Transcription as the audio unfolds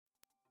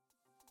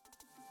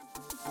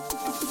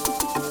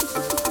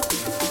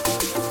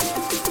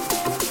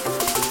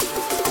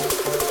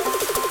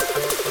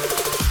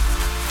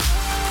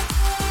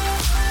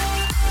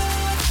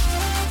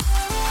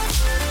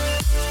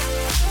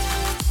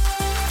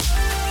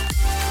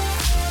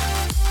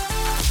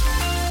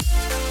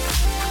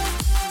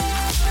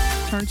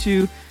turn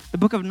to the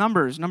book of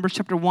Numbers, Numbers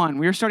chapter 1.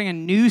 We are starting a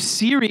new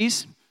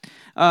series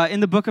in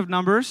the book of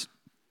Numbers.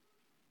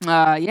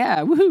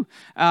 Woohoo.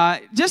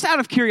 Just out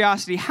of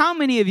curiosity, how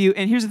many of you,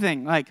 and here's the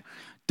thing,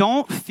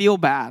 don't feel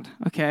bad,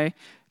 okay?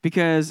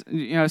 Because,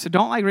 so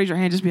don't raise your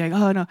hand, just be like,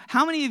 oh no.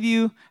 How many of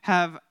you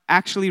have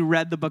actually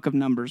read the book of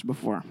Numbers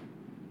before?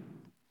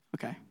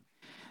 Okay.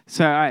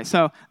 So, all right.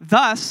 So,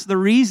 thus, the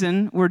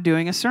reason we're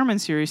doing a sermon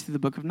series through the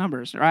book of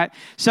Numbers, right?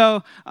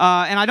 So,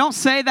 and I don't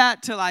say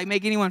that to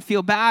make anyone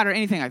feel bad or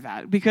anything like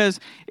that,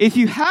 because if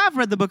you have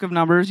read the book of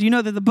Numbers, you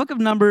know that the book of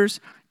Numbers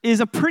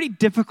is a pretty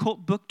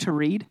difficult book to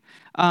read.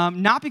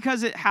 Not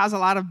because it has a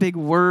lot of big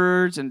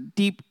words and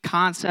deep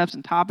concepts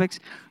and topics,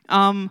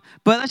 but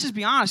let's just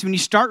be honest. When you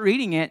start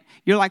reading it,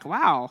 you're like,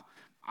 wow,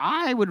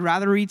 I would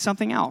rather read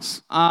something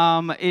else.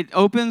 It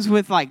opens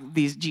with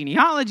these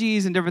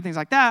genealogies and different things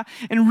like that.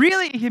 And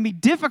really, it can be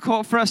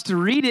difficult for us to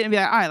read it and be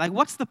like, all right,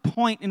 what's the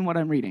point in what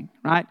I'm reading,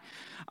 right?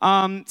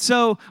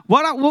 So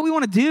what we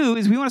want to do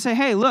is we want to say,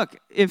 hey, look,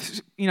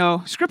 if,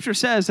 Scripture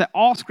says that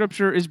all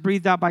Scripture is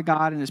breathed out by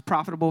God and is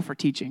profitable for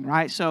teaching,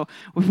 right? So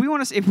if we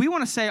want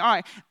to say, all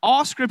right,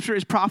 all Scripture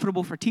is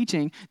profitable for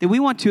teaching, then we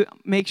want to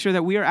make sure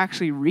that we are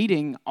actually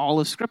reading all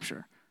of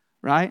Scripture,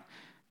 right?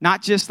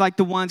 Not just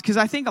the ones, because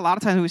I think a lot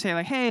of times we say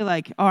hey,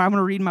 I'm going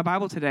to read my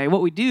Bible today.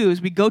 What we do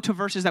is we go to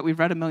verses that we've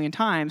read a million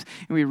times,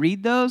 and we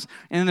read those,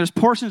 and then there's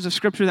portions of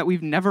Scripture that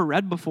we've never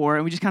read before,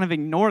 and we just kind of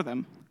ignore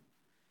them,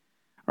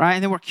 right?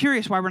 And then we're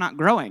curious why we're not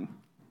growing.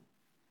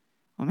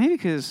 Well, maybe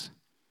because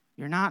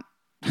you're not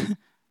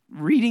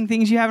reading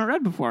things you haven't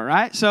read before,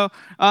 right? So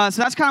that's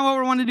kind of what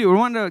we want to do. We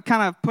want to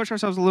kind of push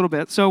ourselves a little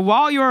bit. So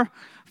while you're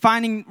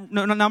finding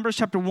Numbers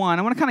chapter 1,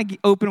 I want to kind of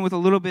open with a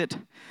little bit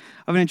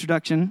of an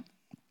introduction.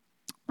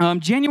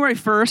 January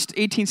 1st,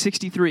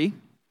 1863.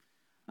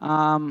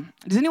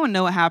 Does anyone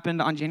know what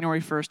happened on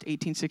January 1st,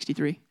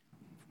 1863?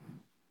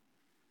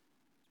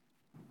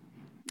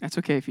 That's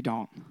okay if you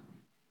don't.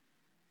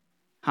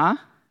 Huh?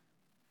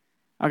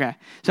 Okay.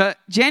 So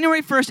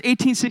January 1st,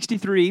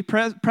 1863,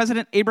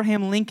 President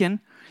Abraham Lincoln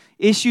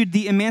issued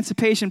the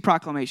Emancipation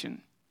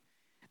Proclamation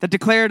that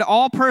declared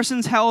all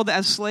persons held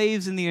as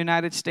slaves in the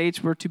United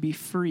States were to be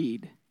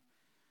freed.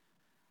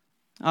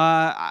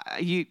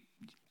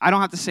 I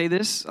don't have to say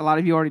this. A lot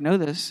of you already know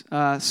this.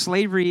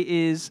 Slavery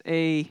is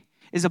a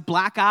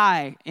black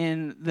eye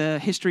in the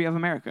history of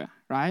America,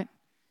 right?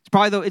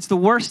 It's the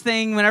worst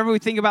thing whenever we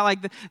think about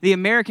the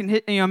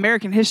American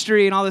American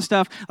history and all this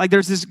stuff.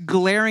 There's this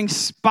glaring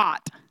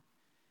spot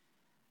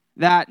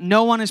that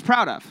no one is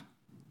proud of.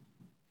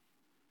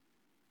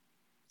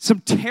 Some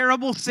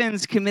terrible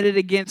sins committed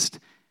against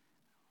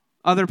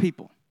other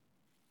people.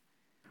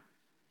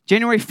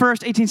 January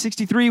 1st,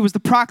 1863 was the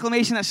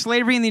proclamation that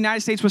slavery in the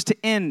United States was to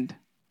end.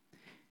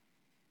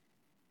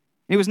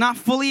 It was not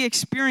fully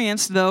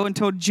experienced, though,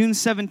 until June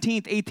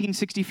 17th,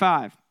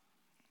 1865,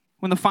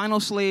 when the final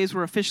slaves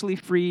were officially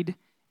freed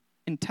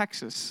in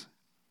Texas.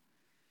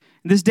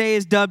 This day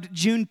is dubbed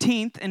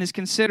Juneteenth and is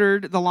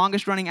considered the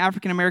longest-running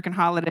African-American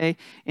holiday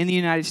in the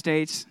United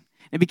States.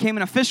 It became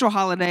an official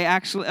holiday,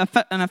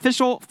 an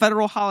official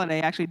federal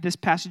holiday, this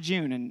past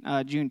June, in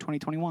June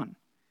 2021.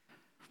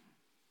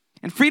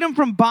 And freedom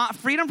from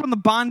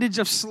the bondage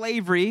of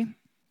slavery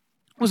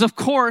was, of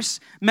course,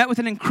 met with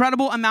an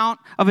incredible amount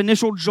of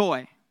initial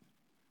joy,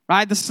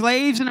 right? The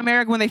slaves in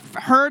America, when they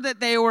heard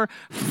that they were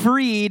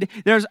freed,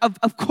 there's,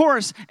 of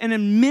course, an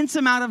immense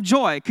amount of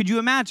joy. Could you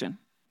imagine,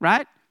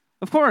 right?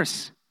 Of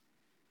course.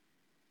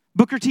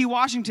 Booker T.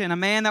 Washington, a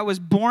man that was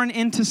born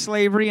into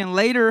slavery and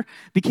later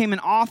became an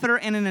author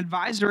and an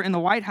advisor in the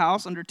White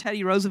House under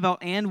Teddy Roosevelt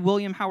and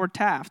William Howard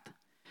Taft.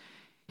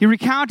 He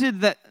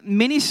recounted that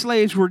many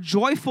slaves were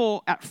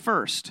joyful at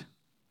first,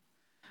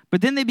 but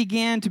then they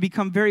began to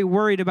become very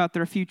worried about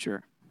their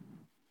future.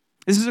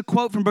 This is a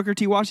quote from Booker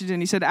T.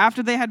 Washington. He said,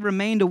 after they had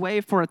remained away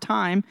for a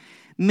time,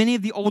 many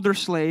of the older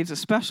slaves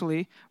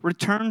especially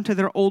returned to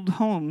their old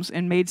homes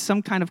and made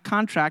some kind of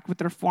contract with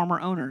their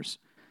former owners,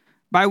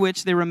 by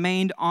which they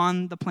remained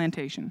on the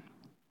plantation.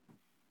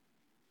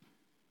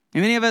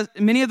 And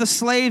many of the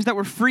slaves that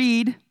were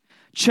freed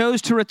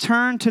chose to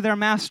return to their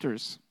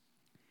masters.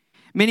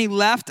 Many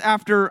left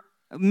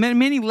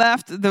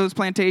those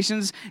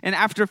plantations, and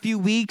after a few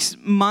weeks,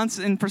 months,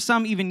 and for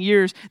some even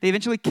years, they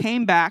eventually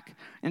came back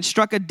and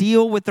struck a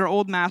deal with their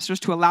old masters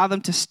to allow them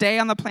to stay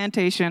on the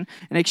plantation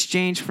in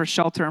exchange for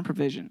shelter and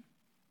provision.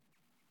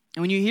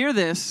 And when you hear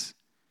this,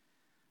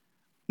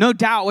 no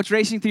doubt what's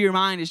racing through your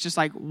mind is just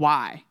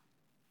why?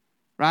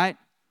 Right?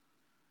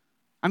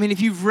 I mean, if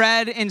you've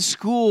read in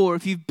school or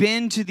if you've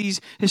been to these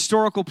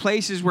historical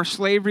places where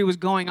slavery was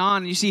going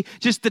on, and you see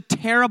just the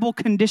terrible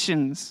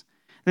conditions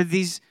that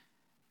these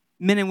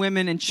men and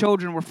women and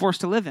children were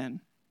forced to live in.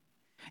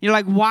 You're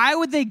like, why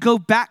would they go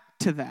back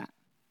to that?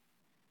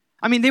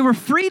 I mean, they were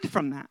freed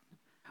from that.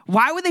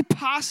 Why would they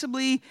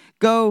possibly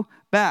go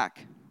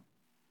back?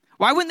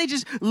 Why wouldn't they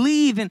just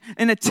leave and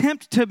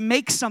attempt to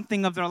make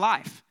something of their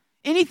life?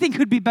 Anything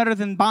could be better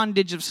than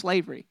bondage of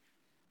slavery.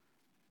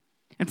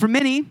 And for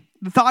many,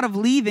 the thought of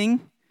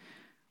leaving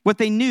what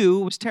they knew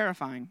was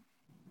terrifying.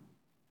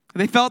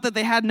 They felt that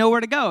they had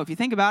nowhere to go, if you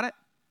think about it.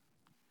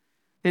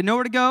 They had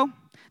nowhere to go.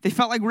 They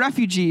felt like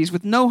refugees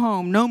with no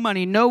home, no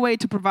money, no way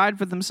to provide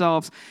for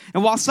themselves.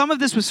 And while some of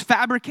this was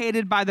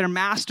fabricated by their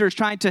masters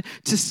trying to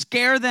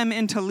scare them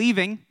into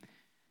leaving,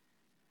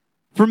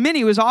 for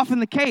many it was often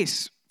the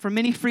case. For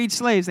many freed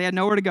slaves, they had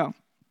nowhere to go.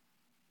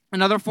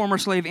 Another former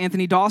slave,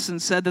 Anthony Dawson,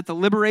 said that the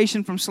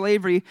liberation from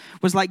slavery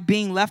was like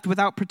being left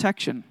without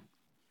protection.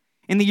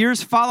 In the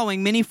years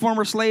following, many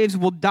former slaves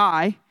will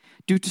die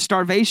due to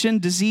starvation,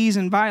 disease,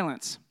 and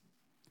violence.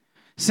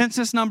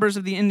 Census numbers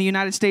in the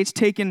United States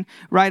taken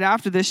right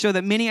after this show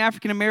that many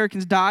African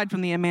Americans died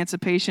from the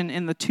emancipation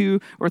in the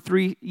 2 or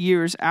 3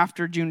 years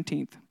after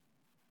Juneteenth.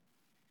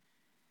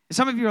 And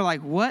some of you are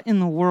like, what in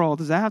the world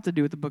does that have to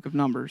do with the book of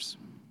Numbers?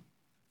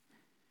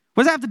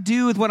 What does that have to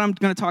do with what I'm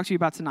going to talk to you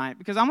about tonight?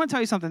 Because I'm going to tell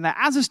you something, that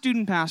as a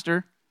student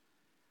pastor,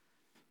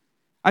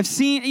 I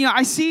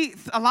see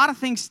a lot of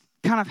things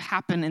kind of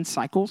happen in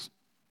cycles,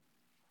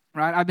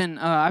 right? I've been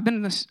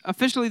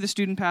officially the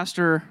student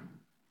pastor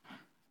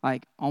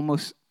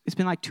it's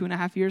been like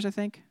 2.5 years, I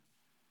think.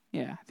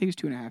 Yeah, I think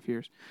it's 2.5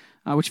 years,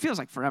 which feels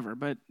like forever,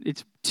 but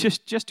it's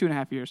just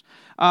 2.5 years.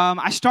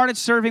 I started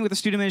serving with the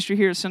student ministry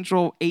here at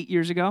Central 8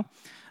 years ago.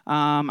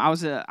 I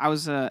was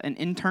an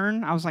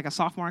intern. I was like a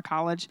sophomore in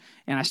college,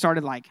 and I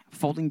started like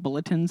folding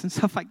bulletins and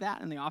stuff like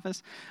that in the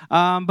office.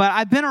 But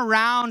I've been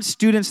around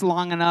students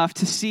long enough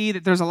to see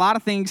that there's a lot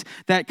of things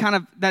that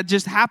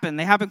just happen.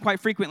 They happen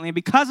quite frequently. And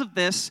because of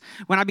this,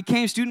 when I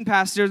became student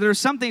pastor, there were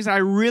some things that I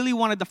really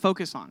wanted to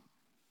focus on.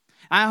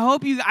 I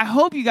hope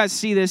you guys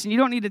see this, and you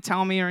don't need to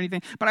tell me or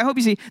anything, but I hope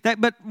you see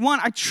that. But one,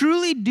 I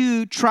truly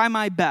do try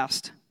my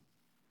best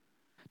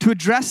to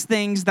address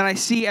things that I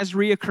see as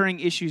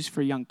reoccurring issues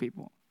for young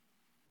people.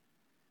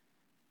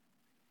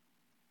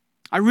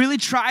 I really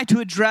try to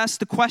address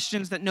the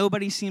questions that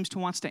nobody seems to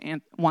wants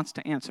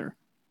to answer.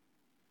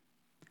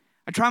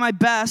 I try my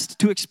best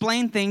to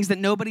explain things that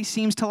nobody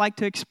seems to like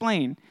to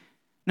explain,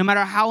 no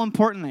matter how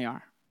important they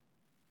are.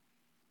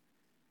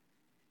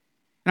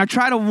 And I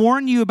try to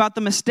warn you about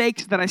the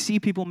mistakes that I see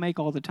people make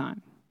all the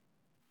time.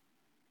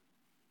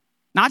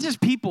 Not just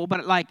people,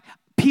 but like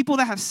people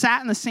that have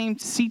sat in the same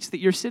seats that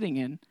you're sitting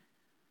in.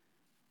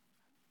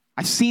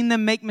 I've seen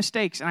them make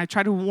mistakes, and I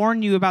try to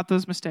warn you about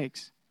those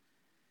mistakes.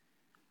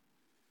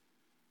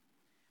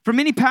 For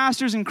many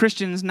pastors and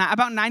Christians,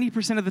 about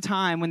 90% of the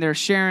time when they're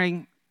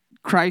sharing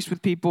Christ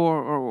with people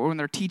or when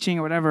they're teaching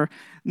or whatever,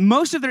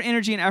 most of their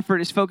energy and effort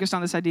is focused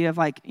on this idea of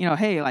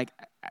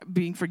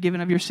being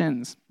forgiven of your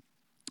sins,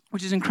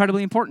 which is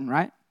incredibly important,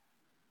 right?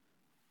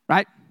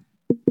 Right?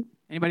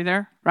 Anybody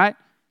there? Right?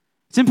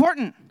 It's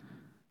important.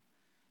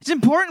 It's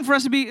important for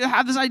us to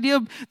have this idea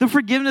of the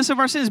forgiveness of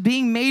our sins,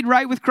 being made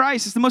right with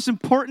Christ. It's the most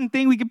important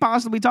thing we could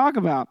possibly talk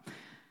about.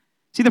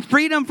 See, the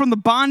freedom from the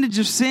bondage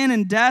of sin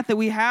and death that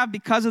we have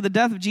because of the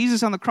death of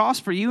Jesus on the cross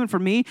for you and for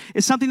me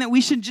is something that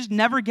we should just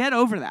never get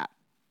over that.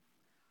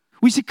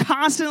 We should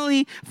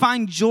constantly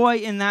find joy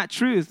in that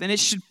truth, and it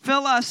should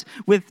fill us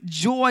with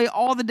joy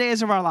all the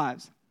days of our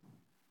lives.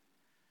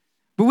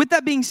 But with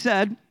that being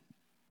said,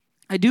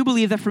 I do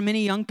believe that for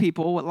many young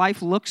people, what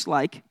life looks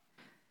like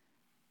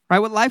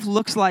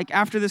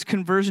after this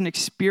conversion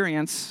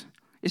experience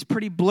is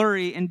pretty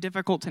blurry and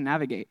difficult to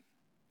navigate.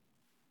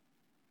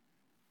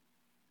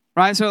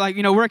 Right? So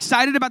we're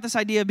excited about this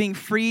idea of being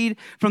freed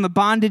from the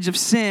bondage of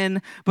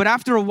sin, but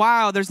after a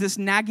while, there's this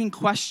nagging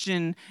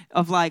question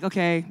of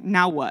okay,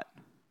 now what?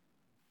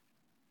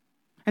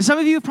 And some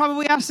of you have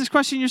probably asked this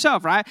question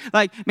yourself, right?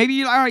 Maybe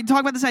you talk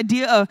about this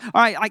idea of,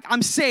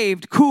 I'm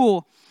saved,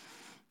 cool.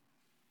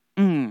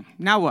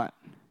 Now what?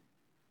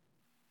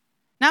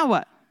 Now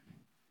what?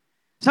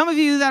 Some of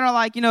you that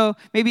are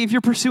maybe if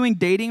you're pursuing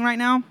dating right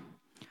now,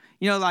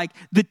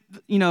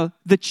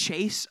 the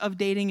chase of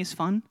dating is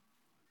fun.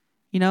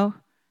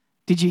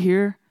 Did you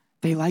hear?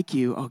 They like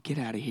you. Oh, get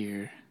out of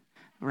here,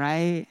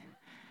 right?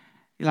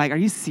 You're like, are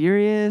you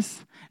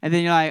serious? And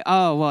then you're like,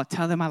 oh, well,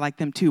 tell them I like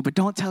them too. But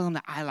don't tell them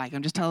that I like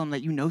them. Just tell them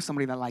that you know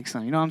somebody that likes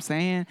them. You know what I'm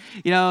saying?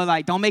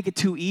 Don't make it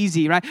too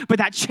easy, right? But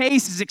that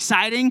chase is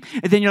exciting.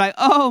 And then you're like,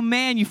 oh,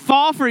 man, you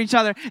fall for each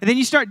other. And then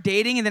you start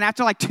dating. And then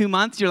after 2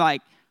 months, you're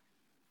like,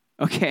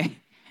 okay.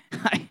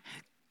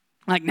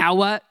 Now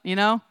what? It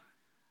kind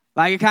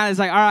of is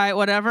all right,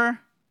 whatever.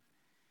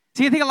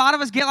 See, I think a lot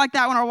of us get like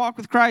that when our walk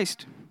with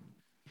Christ.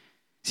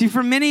 See,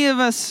 for many of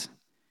us,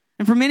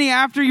 and for many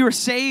after you are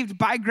saved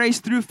by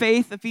grace through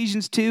faith,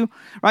 Ephesians 2,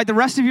 right, the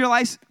rest of your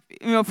life,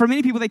 for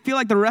many people, they feel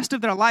like the rest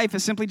of their life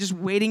is simply just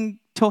waiting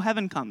till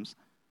heaven comes.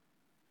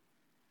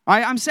 All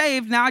right, I'm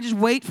saved, now I just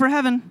wait for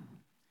heaven.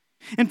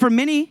 And for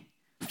many,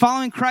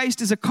 following Christ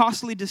is a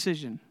costly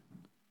decision.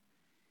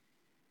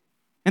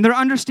 And their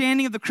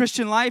understanding of the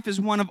Christian life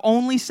is one of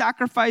only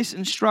sacrifice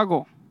and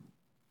struggle.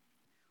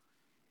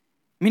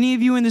 Many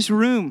of you in this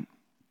room,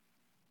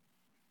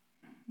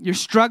 you're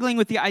struggling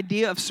with the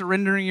idea of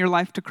surrendering your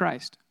life to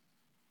Christ.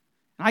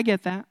 I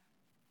get that.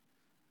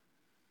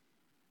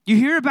 You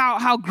hear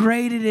about how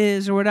great it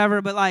is or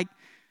whatever, but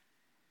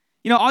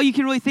all you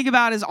can really think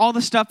about is all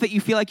the stuff that you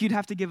feel like you'd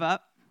have to give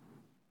up,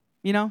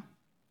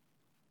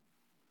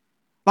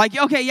 Like,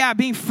 okay, yeah,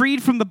 being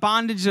freed from the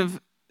bondage of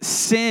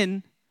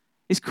sin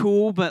is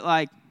cool, but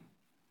like,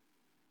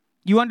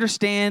 you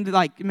understand,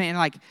 like, man,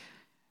 like,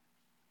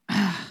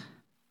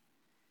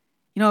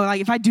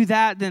 like if I do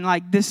that, then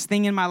like this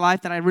thing in my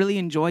life that I really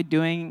enjoy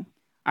doing,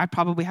 I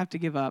probably have to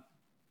give up.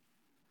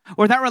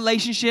 Or that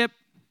relationship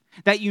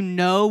that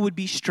would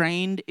be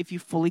strained if you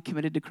fully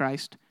committed to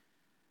Christ.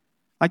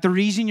 Like the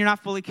reason you're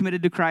not fully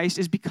committed to Christ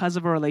is because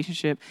of a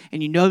relationship,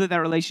 and you know that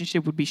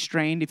relationship would be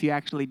strained if you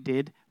actually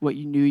did what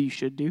you knew you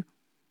should do.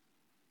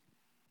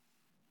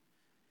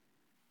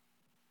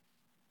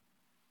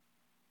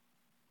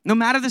 No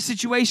matter the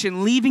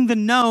situation, leaving the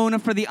known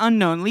for the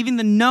unknown, leaving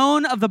the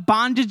known of the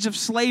bondage of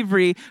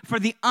slavery for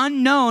the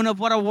unknown of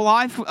what a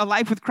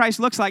life with Christ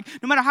looks like,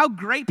 no matter how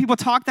great people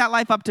talk that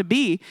life up to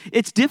be,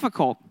 it's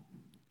difficult.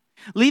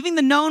 Leaving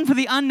the known for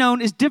the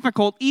unknown is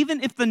difficult,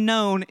 even if the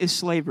known is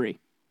slavery.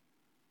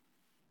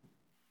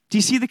 Do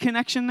you see the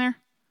connection there?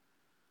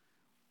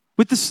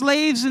 With the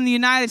slaves in the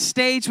United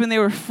States when they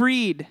were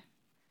freed,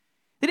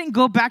 they didn't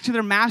go back to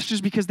their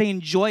masters because they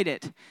enjoyed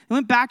it. They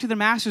went back to their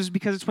masters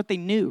because it's what they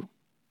knew.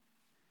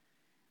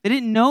 They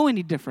didn't know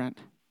any different.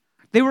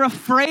 They were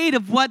afraid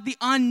of what the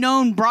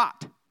unknown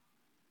brought.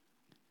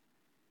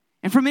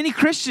 And for many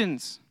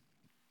Christians,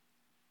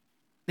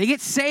 they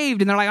get saved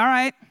and they're like, all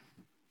right.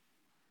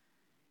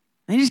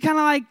 And they just kind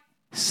of like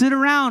sit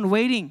around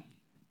waiting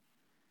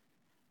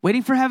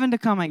for heaven to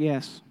come, I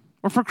guess,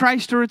 or for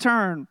Christ to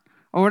return,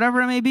 or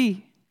whatever it may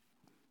be.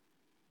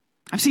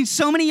 I've seen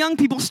so many young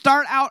people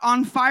start out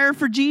on fire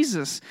for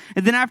Jesus,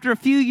 and then after a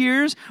few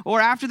years, or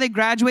after they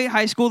graduate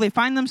high school, they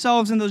find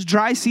themselves in those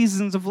dry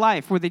seasons of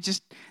life where they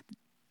just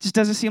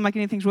doesn't seem like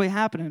anything's really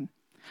happening.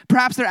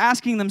 Perhaps they're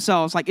asking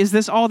themselves, like, is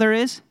this all there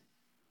is?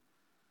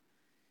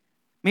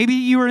 Maybe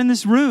you are in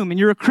this room and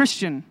you're a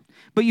Christian,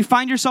 but you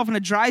find yourself in a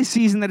dry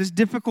season that is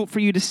difficult for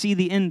you to see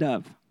the end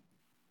of.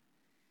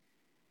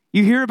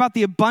 You hear about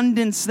the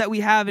abundance that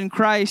we have in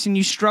Christ, and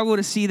you struggle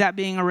to see that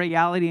being a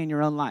reality in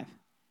your own life.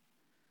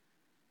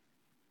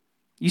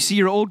 You see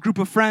your old group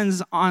of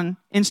friends on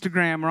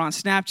Instagram or on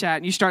Snapchat,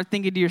 and you start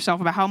thinking to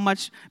yourself about how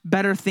much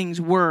better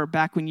things were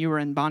back when you were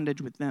in bondage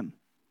with them.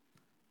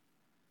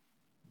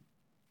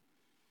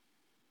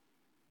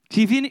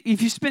 See,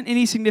 if you spent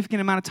any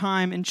significant amount of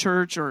time in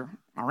church or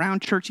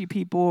around churchy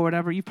people or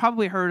whatever, you've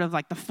probably heard of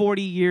like the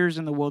 40 years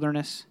in the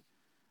wilderness,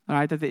 all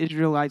right, that the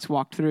Israelites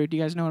walked through. Do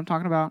you guys know what I'm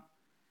talking about?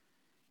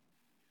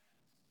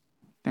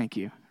 Thank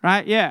you.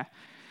 Right? Yeah.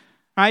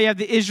 All right, you have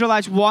the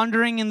Israelites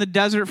wandering in the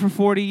desert for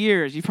 40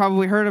 years. You've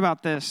probably heard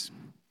about this.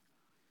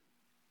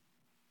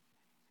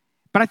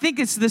 But I think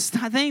it's this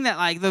thing that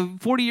like the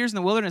 40 years in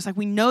the wilderness, like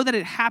we know that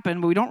it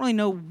happened, but we don't really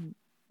know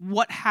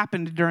what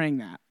happened during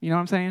that. You know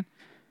what I'm saying?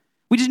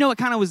 We just know it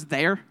kind of was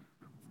there.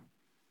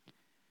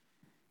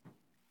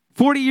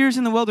 40 years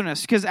in the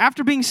wilderness, because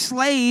after being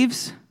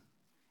slaves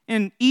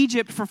in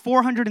Egypt for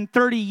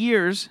 430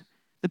 years,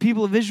 the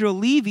people of Israel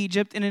leave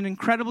Egypt in an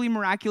incredibly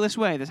miraculous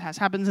way. This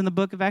happens in the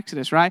book of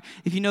Exodus, right?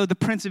 If you know the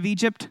Prince of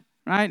Egypt,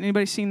 right?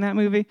 Anybody seen that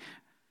movie?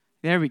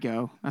 There we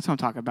go. That's what I'm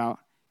talking about.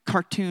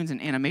 Cartoons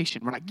and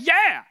animation. We're like,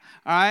 yeah!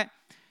 All right?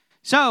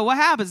 So what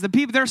happens? The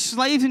people, they're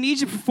slaves in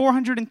Egypt for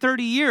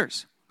 430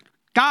 years.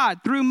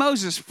 God, through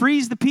Moses,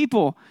 frees the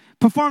people,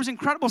 performs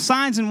incredible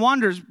signs and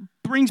wonders,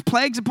 brings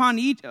plagues upon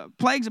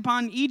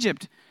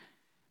Egypt.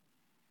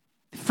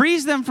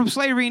 Frees them from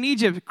slavery in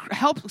Egypt,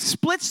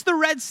 splits the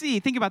Red Sea.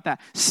 Think about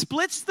that.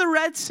 Splits the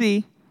Red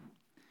Sea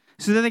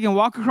so that they can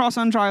walk across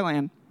on dry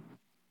land.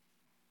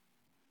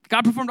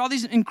 God performed all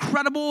these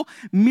incredible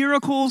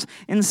miracles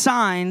and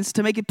signs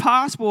to make it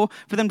possible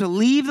for them to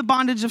leave the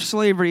bondage of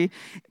slavery.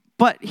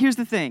 But here's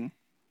the thing.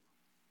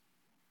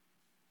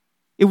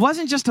 It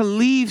wasn't just to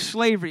leave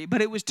slavery,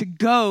 but it was to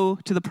go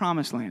to the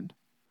promised land.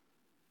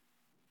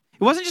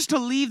 It wasn't just to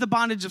leave the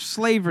bondage of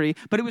slavery,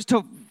 but it was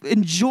to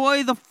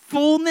enjoy the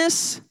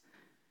fullness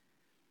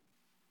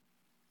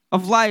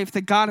of life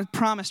that God had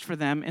promised for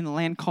them in the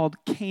land called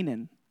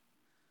Canaan.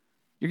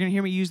 You're going to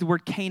hear me use the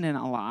word Canaan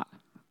a lot.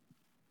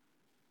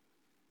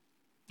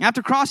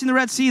 After crossing the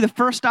Red Sea, the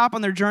first stop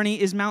on their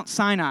journey is Mount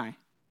Sinai.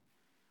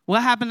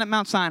 What happened at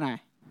Mount Sinai?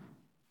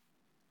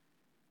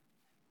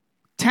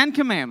 10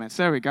 Commandments.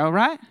 There we go,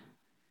 right?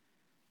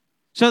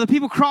 So the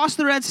people cross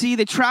the Red Sea.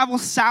 They travel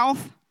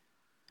south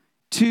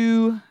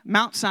to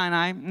Mount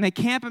Sinai, and they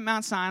camp at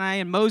Mount Sinai,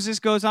 and Moses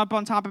goes up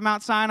on top of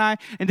Mount Sinai,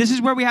 and this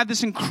is where we have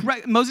this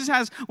Moses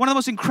has one of the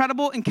most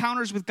incredible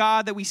encounters with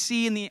God that we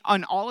see in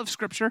all of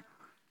Scripture,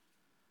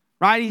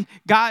 right?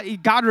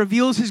 God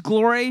reveals his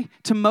glory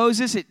to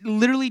Moses. It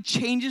literally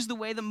changes the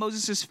way that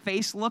Moses'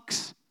 face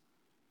looks.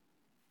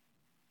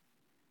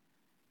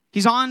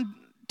 He's on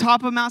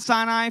top of Mount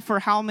Sinai for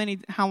how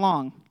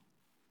long?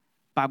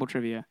 Bible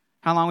trivia.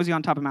 How long was he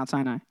on top of Mount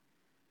Sinai?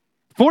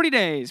 40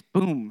 days.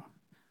 Boom.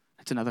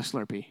 That's another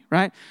Slurpee,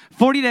 right?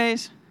 40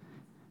 days.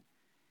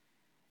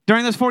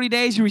 During those 40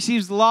 days, he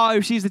receives the law, he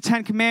receives the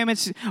 10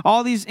 Commandments.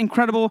 All these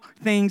incredible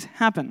things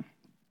happen.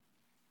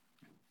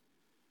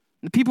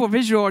 The people of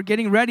Israel are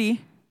getting ready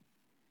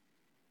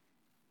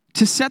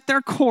to set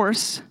their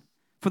course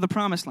for the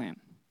promised land.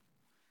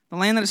 the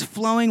land that is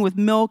flowing with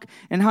milk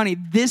and honey.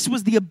 This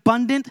was the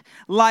abundant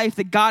life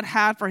that God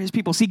had for his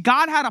people. See,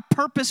 God had a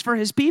purpose for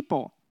his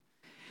people.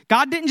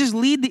 God didn't just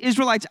lead the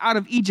Israelites out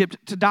of Egypt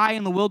to die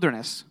in the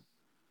wilderness.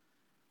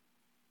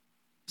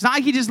 It's not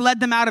like he just led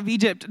them out of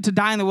Egypt to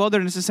die in the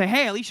wilderness and say,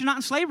 hey, at least you're not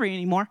in slavery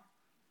anymore.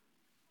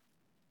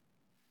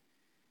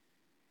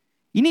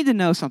 You need to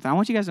know something. I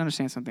want you guys to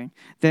understand something.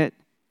 That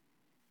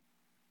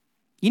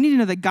you need to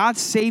know that God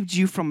saved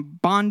you from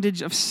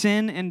bondage of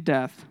sin and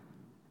death,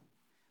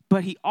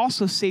 but he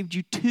also saved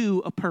you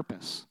to a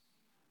purpose.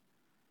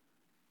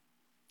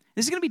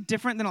 This is going to be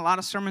different than a lot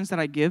of sermons that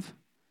I give.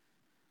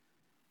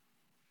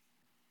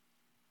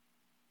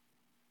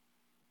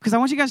 Because I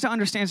want you guys to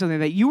understand something,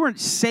 that you weren't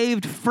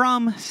saved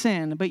from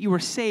sin, but you were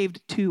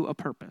saved to a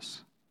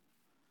purpose.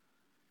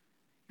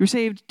 You're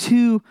saved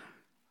to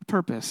a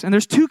purpose. And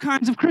there's two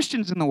kinds of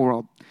Christians in the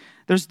world.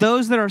 There's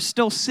those that are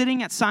still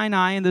sitting at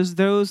Sinai, and there's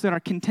those that are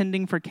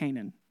contending for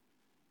Canaan.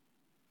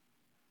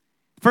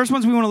 First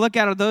ones we want to look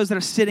at are those that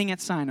are sitting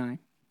at Sinai.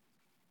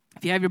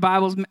 If you have your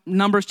Bibles,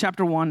 Numbers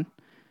chapter 1,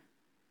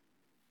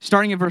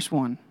 starting at verse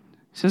 1. It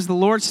says, the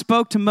Lord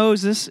spoke to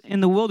Moses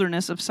in the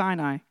wilderness of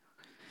Sinai,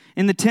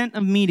 in the tent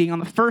of meeting on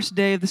the first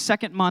day of the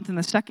second month in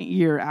the second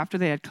year after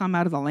they had come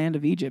out of the land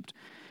of Egypt,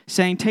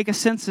 saying, take a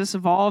census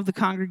of all of the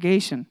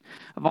congregation,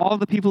 of all of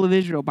the people of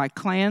Israel, by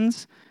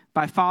clans,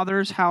 by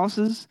fathers'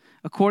 houses,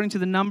 according to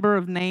the number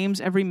of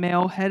names, every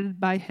male headed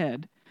by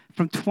head,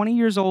 from 20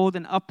 years old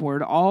and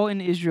upward, all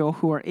in Israel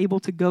who are able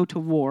to go to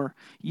war.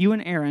 You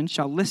and Aaron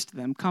shall list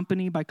them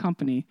company by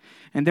company,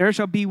 and there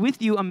shall be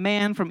with you a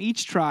man from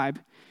each tribe,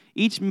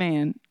 each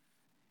man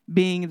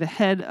being the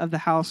head of the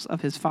house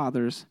of his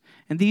fathers.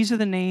 And these are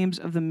the names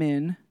of the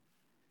men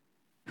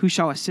who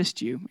shall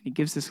assist you. He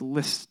gives this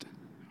list.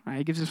 Right?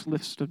 He gives this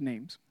list of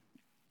names.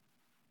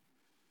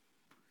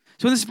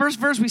 So in this first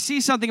verse, we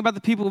see something about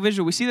the people of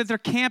Israel. We see that they're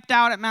camped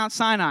out at Mount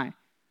Sinai.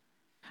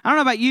 I don't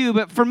know about you,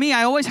 but for me,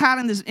 I always had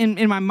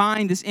in my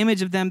mind this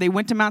image of them. They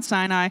went to Mount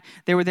Sinai.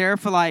 They were there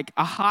for like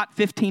a hot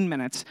 15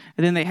 minutes,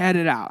 and then they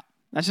headed out.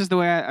 That's just the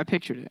way I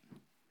pictured it.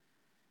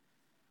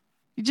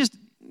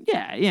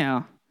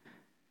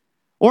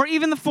 Or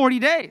even the 40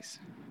 days.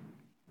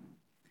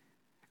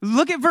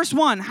 Look at verse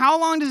 1. How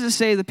long does it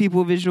say the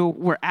people of Israel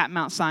were at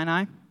Mount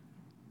Sinai?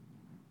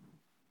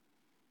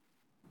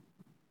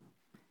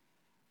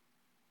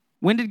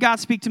 When did God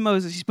speak to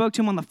Moses? He spoke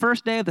to him on the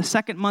first day of the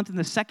second month in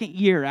the second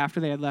year after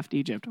they had left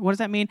Egypt. What does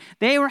that mean?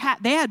 They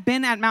had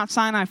been at Mount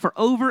Sinai for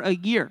over a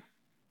year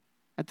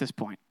at this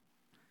point.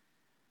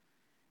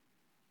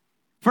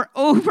 For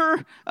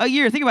over a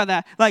year. Think about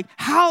that. Like,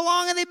 how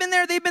long have they been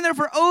there? They've been there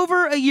for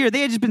over a year.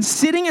 They had just been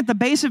sitting at the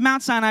base of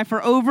Mount Sinai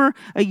for over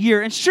a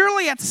year. And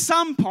surely at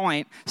some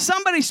point,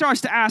 somebody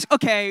starts to ask,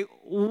 okay,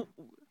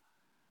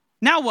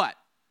 now what?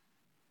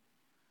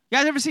 You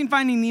guys ever seen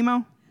Finding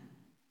Nemo?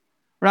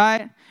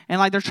 Right? And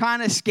like they're trying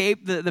to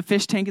escape the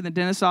fish tank in the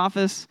dentist's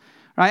office.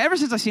 Right? Ever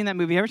since I've seen that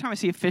movie, every time I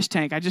see a fish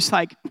tank, I just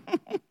like,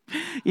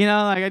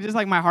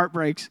 my heart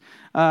breaks.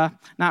 Not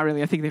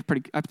really. I think they're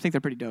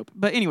pretty dope.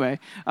 But anyway,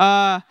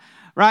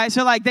 right?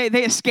 So like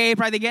they escape,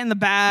 right? They get in the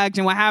bags,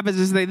 and what happens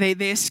is they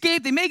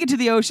escape. They make it to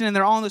the ocean, and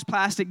they're all in those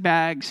plastic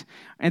bags.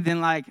 And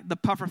then like the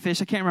puffer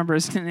fish, I can't remember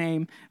his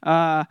name,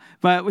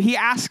 but he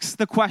asks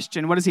the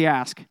question. What does he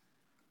ask?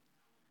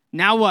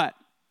 Now what?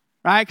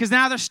 Right? Because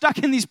now they're stuck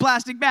in these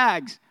plastic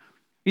bags.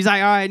 He's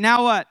like, all right,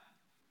 now what?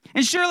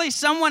 And surely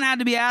someone had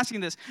to be asking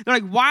this. They're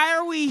like, why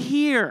are we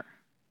here?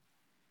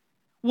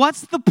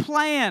 What's the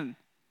plan?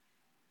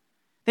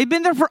 They've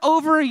been there for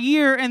over a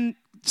year, and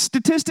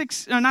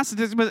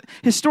but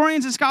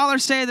historians and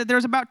scholars say that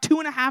there's about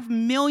 2.5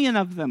 million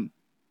of them.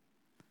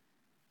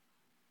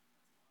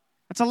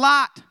 That's a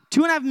lot.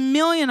 2.5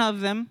 million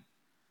of them.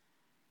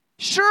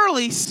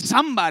 Surely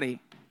somebody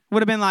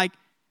would have been like,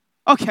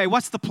 okay,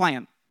 what's the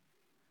plan?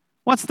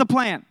 What's the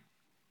plan?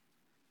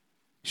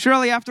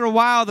 Surely after a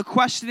while, the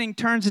questioning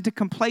turns into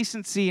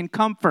complacency and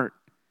comfort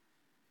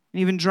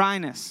and even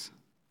dryness.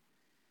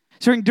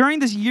 So during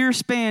this year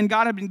span,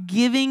 God had been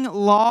giving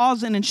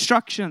laws and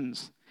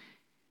instructions.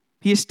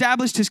 He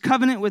established his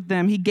covenant with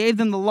them. He gave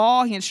them the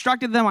law. He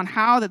instructed them on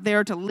how that they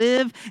are to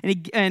live.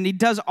 And he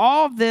does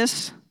all of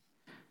this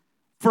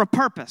for a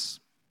purpose.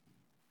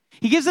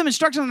 He gives them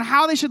instructions on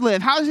how they should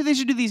live, how they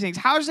should do these things,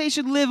 how they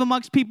should live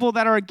amongst people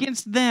that are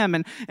against them,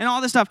 and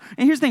all this stuff.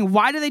 And here's the thing.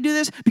 Why do they do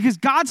this? Because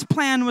God's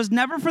plan was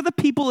never for the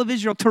people of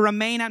Israel to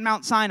remain at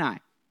Mount Sinai.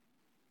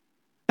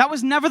 That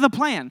was never the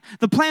plan.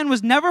 The plan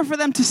was never for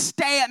them to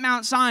stay at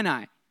Mount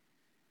Sinai.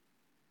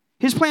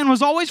 His plan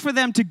was always for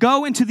them to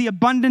go into the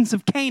abundance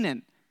of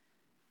Canaan.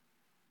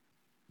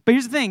 But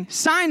here's the thing.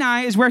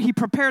 Sinai is where he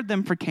prepared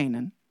them for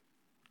Canaan.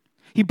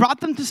 He brought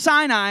them to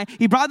Sinai.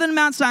 He brought them to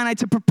Mount Sinai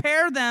to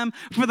prepare them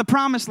for the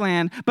promised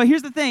land. But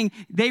here's the thing.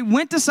 They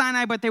went to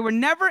Sinai, but they were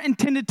never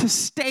intended to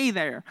stay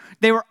there.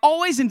 They were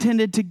always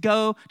intended to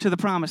go to the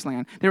promised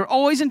land. They were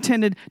always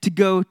intended to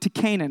go to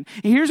Canaan.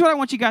 And here's what I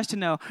want you guys to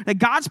know. That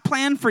God's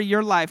plan for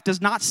your life does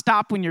not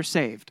stop when you're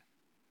saved.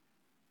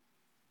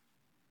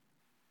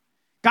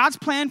 God's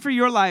plan for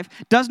your life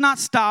does not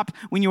stop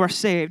when you are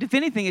saved. If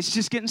anything, it's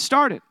just getting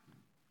started.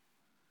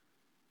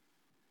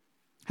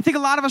 I think a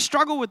lot of us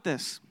struggle with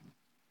this.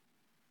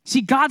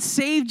 See, God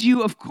saved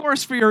you, of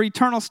course, for your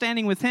eternal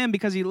standing with him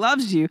because he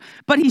loves you,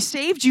 but he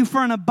saved you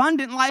for an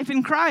abundant life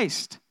in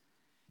Christ.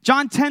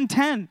 John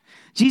 10:10,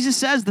 Jesus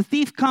says, the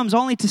thief comes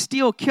only to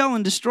steal, kill,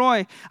 and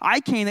destroy. I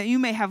came that you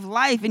may have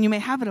life and you may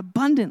have it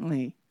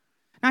abundantly.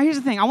 Now, here's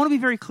the thing. I want to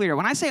be very clear.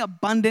 When I say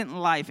abundant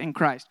life in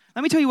Christ,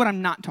 let me tell you what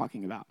I'm not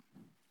talking about.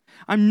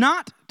 I'm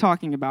not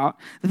talking about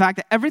the fact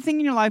that everything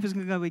in your life is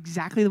going to go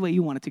exactly the way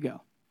you want it to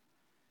go.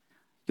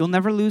 You'll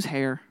never lose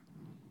hair.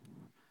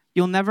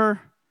 You'll never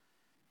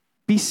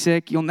be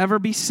sick. You'll never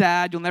be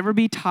sad. You'll never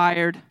be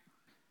tired.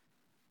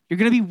 You're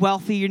going to be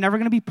wealthy. You're never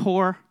going to be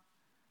poor.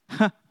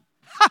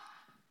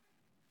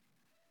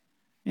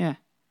 Yeah.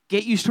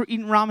 Get used to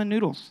eating ramen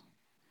noodles.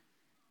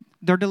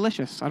 They're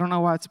delicious. I don't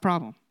know why it's a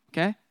problem.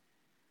 Okay?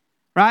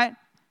 Right?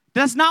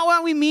 That's not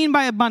what we mean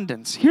by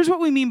abundance. Here's what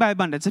we mean by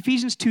abundance.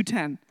 Ephesians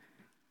 2:10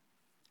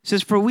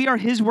 says, for we are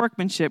his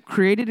workmanship,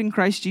 created in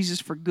Christ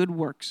Jesus for good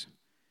works,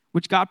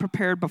 which God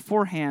prepared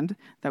beforehand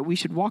that we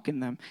should walk in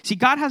them. See,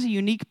 God has a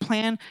unique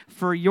plan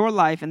for your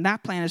life, and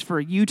that plan is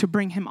for you to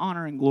bring him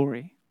honor and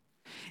glory.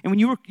 And when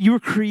you were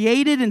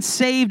created and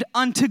saved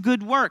unto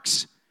good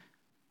works.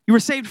 You were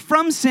saved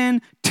from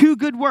sin to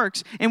good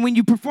works. And when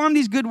you perform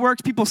these good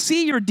works, people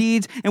see your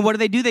deeds, and what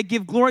do? They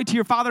give glory to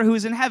your Father who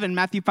is in heaven,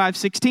 Matthew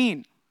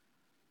 5:16.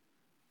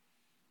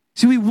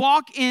 So we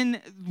walk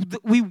in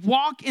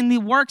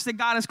the works that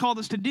God has called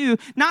us to do,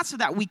 not so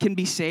that we can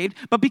be saved,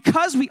 but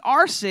because we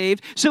are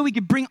saved, so we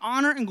can bring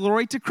honor and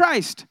glory to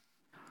Christ.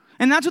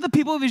 And that's what the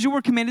people of Israel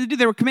were commanded to do.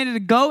 They were commanded to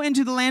go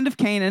into the land of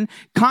Canaan,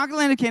 conquer the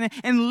land of Canaan,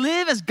 and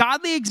live as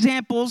godly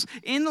examples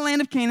in the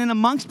land of Canaan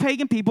amongst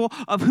pagan people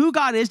of who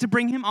God is to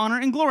bring him honor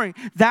and glory.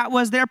 That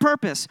was their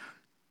purpose.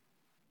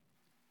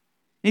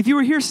 If you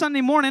were here Sunday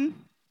morning,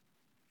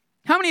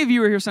 how many of you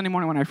were here Sunday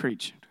morning when I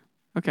preached?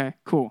 Okay,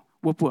 cool.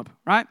 Whoop, whoop,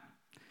 right?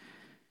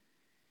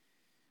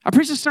 I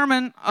preached a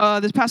sermon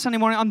this past Sunday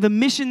morning on the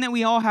mission that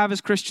we all have as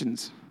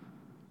Christians.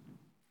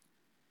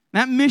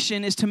 That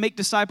mission is to make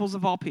disciples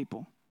of all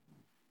people.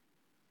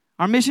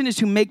 Our mission is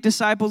to make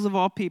disciples of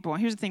all people.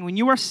 And here's the thing. When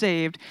you are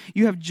saved,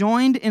 you have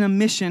joined in a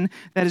mission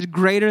that is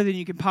greater than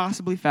you can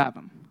possibly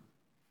fathom.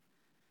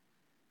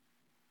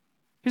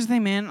 Here's the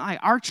thing, man.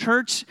 Our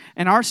church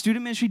and our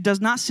student ministry does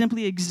not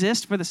simply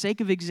exist for the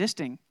sake of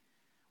existing.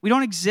 We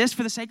don't exist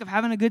for the sake of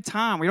having a good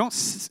time. We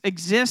don't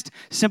exist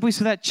simply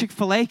so that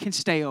Chick-fil-A can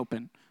stay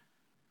open.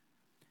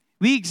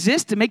 We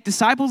exist to make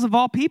disciples of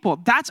all people.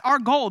 That's our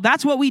goal.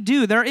 That's what we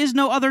do. There is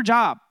no other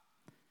job.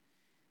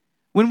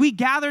 When we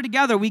gather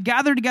together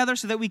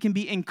so that we can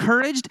be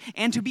encouraged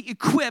and to be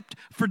equipped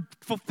for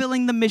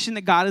fulfilling the mission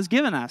that God has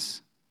given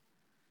us.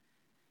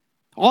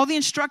 All the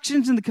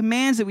instructions and the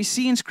commands that we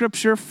see in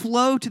Scripture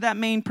flow to that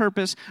main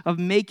purpose of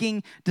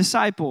making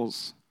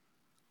disciples.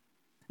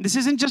 This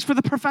isn't just for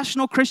the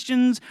professional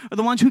Christians or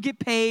the ones who get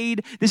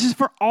paid. This is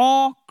for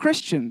all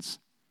Christians.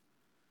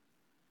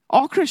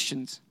 All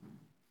Christians.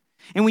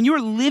 And when you are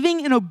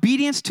living in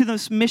obedience to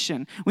this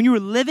mission, when you are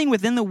living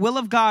within the will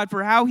of God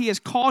for how he has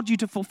called you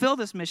to fulfill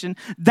this mission,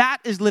 that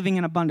is living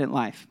an abundant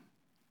life.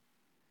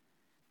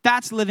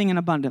 That's living an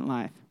abundant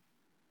life.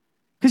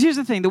 Because here's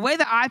the thing. The way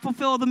that I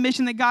fulfill the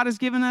mission that God has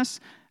given us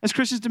as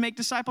Christians to make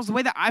disciples, the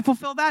way that I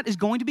fulfill that is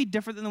going to be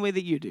different than the way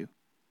that you do.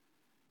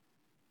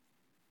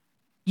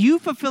 You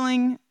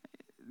fulfilling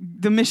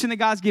the mission that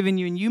God's given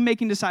you and you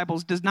making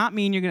disciples does not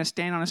mean you're going to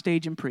stand on a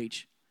stage and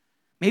preach.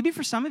 Maybe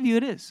for some of you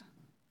it is.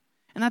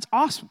 And that's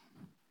awesome.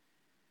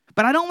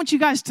 But I don't want you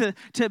guys to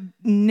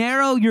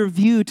narrow your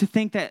view to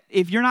think that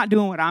if you're not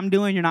doing what I'm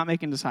doing, you're not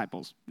making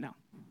disciples. No.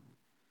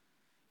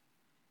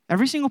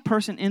 Every single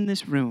person in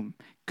this room,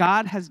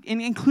 God has,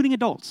 including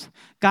adults,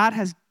 God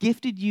has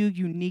gifted you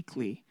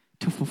uniquely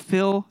to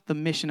fulfill the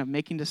mission of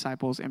making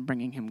disciples and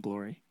bringing him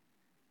glory.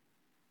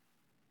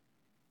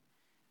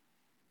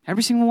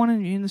 Every single one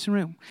of you in this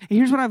room. And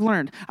here's what I've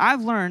learned.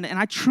 I've learned, and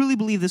I truly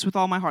believe this with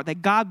all my heart,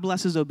 that God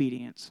blesses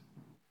obedience.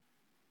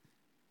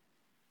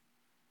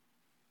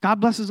 God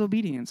blesses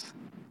obedience.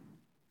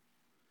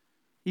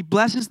 He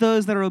blesses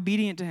those that are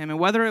obedient to him. And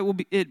whether it will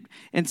be,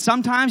 and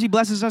sometimes he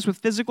blesses us with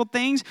physical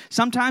things.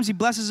 Sometimes he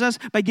blesses us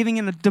by giving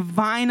in a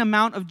divine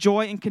amount of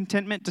joy and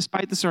contentment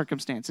despite the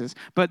circumstances.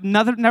 But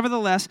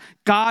nevertheless,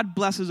 God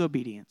blesses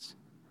obedience.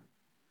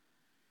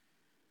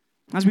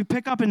 As we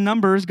pick up in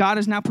Numbers, God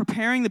is now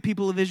preparing the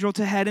people of Israel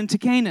to head into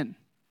Canaan.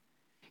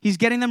 He's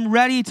getting them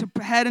ready to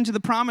head into the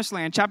promised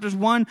land. Chapters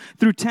 1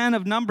 through 10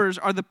 of Numbers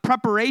are the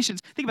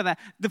preparations. Think about that.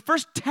 The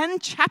first 10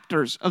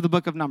 chapters of the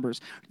book of Numbers.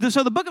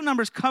 So the book of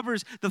Numbers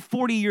covers the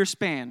 40-year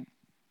span.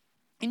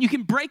 And you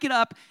can break it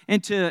up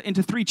into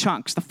 3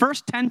 chunks. The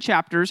first 10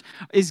 chapters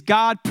is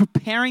God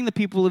preparing the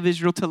people of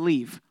Israel to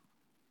leave.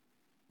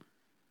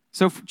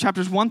 So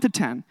chapters 1 to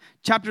 10.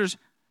 Chapters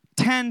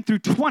 10 through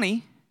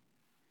 20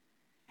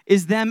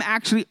 is them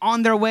actually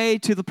on their way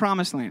to the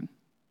promised land.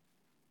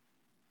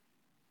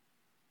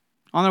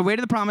 On their way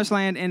to the promised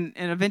land, and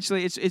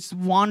eventually it's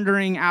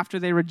wandering after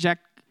they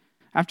reject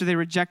after they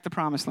reject the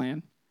promised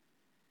land.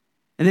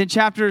 And then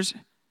chapters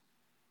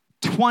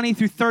 20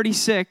 through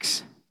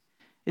 36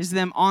 is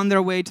them on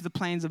their way to the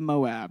plains of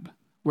Moab,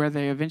 where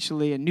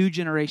a new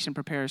generation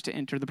prepares to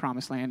enter the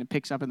promised land and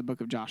picks up in the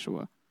book of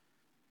Joshua.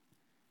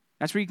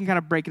 That's where you can kind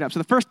of break it up. So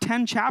the first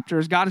 10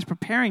 chapters, God is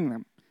preparing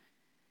them.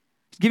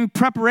 He's giving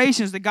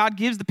preparations that God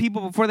gives the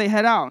people before they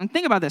head out. And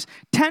think about this,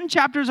 10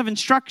 chapters of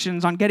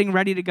instructions on getting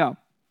ready to go.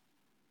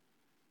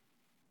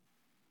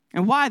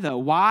 And why, though?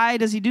 Why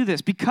does he do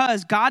this?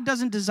 Because God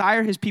doesn't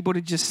desire his people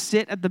to just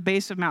sit at the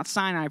base of Mount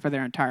Sinai for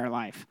their entire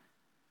life.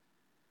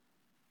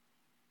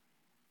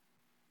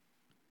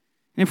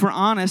 And if we're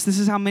honest, this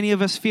is how many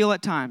of us feel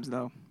at times,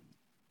 though.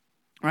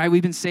 Right?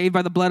 We've been saved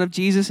by the blood of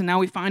Jesus, and now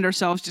we find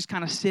ourselves just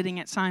kind of sitting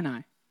at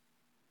Sinai.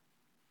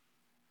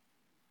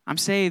 I'm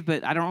saved,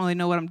 but I don't really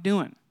know what I'm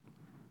doing.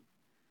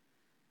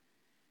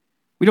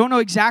 We don't know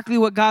exactly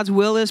what God's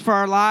will is for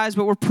our lives,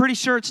 but we're pretty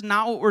sure it's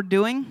not what we're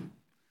doing.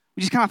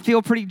 We just kind of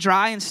feel pretty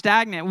dry and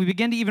stagnant. We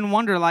begin to even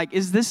wonder, like,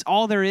 is this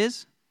all there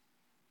is?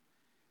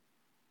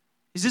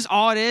 Is this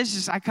all it is?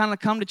 Just I kind of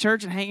come to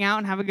church and hang out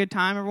and have a good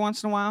time every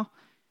once in a while?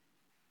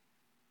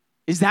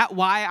 Is that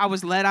why I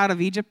was led out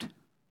of Egypt?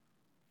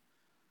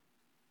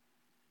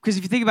 Because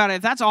if you think about it,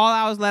 if that's all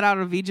I was led out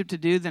of Egypt to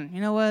do, then you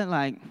know what?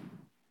 Like,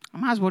 I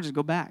might as well just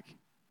go back.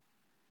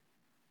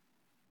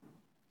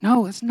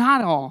 No, it's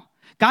not all.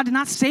 God did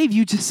not save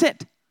you to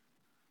sit.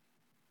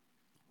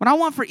 What I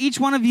want for each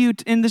one of you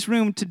in this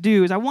room to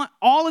do is I want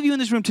all of you in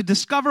this room to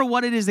discover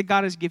what it is that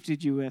God has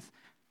gifted you with.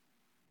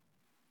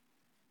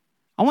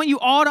 I want you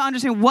all to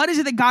understand what is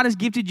it that God has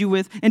gifted you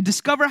with and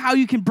discover how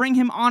you can bring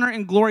him honor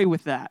and glory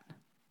with that.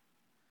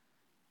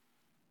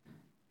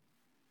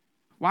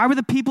 Why were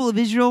the people of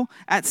Israel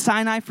at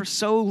Sinai for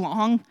so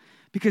long?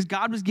 Because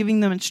God was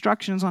giving them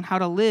instructions on how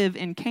to live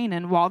in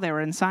Canaan while they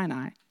were in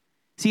Sinai.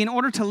 See, in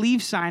order to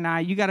leave Sinai,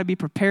 you got to be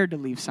prepared to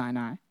leave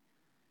Sinai.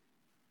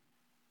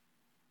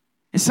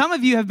 And some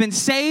of you have been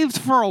saved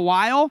for a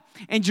while,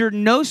 and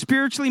you're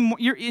spiritually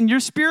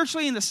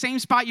in the same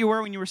spot you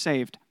were when you were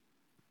saved.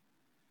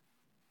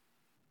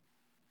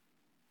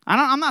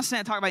 I'm not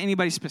saying talk about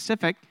anybody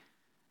specific.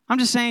 I'm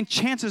just saying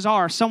chances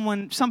are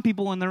some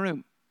people in the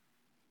room.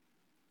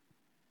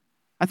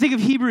 I think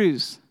of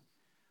Hebrews,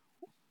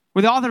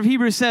 where the author of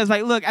Hebrews says,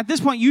 like, look, at this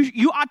point,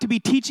 you ought to be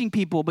teaching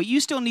people, but you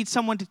still need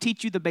someone to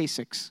teach you the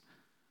basics.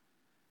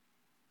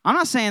 I'm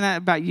not saying that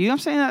about you. I'm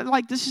saying that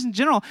like this is in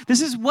general.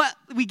 This is what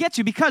we get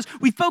to because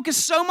we focus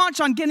so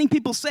much on getting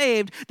people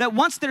saved that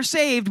once they're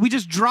saved, we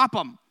just drop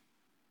them.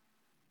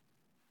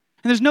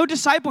 And there's no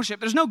discipleship.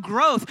 There's no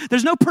growth.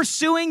 There's no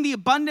pursuing the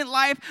abundant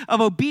life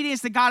of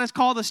obedience that God has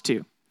called us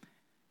to.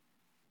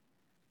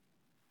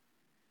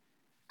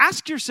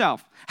 Ask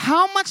yourself,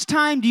 how much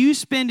time do you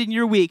spend in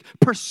your week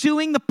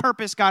pursuing the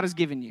purpose God has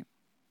given you?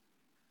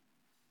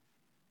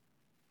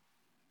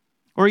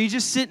 Or are you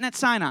just sitting at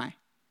Sinai?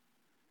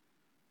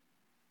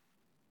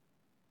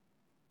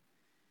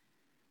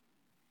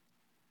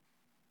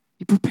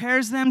 He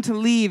prepares them to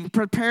leave,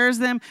 prepares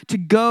them to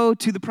go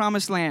to the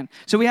promised land.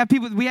 So we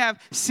have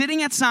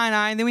sitting at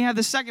Sinai, and then we have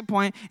the second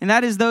point, and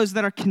that is those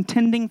that are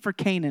contending for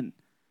Canaan.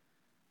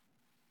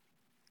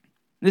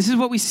 This is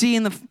what we see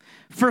in the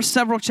first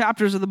several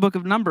chapters of the book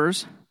of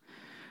Numbers.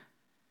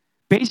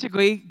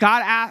 Basically,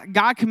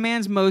 God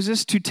commands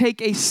Moses to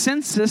take a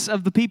census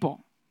of the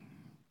people.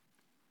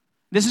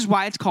 This is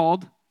why it's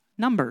called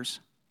Numbers.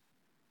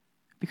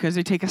 Because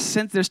they take a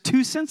census. There's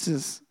two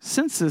censuses.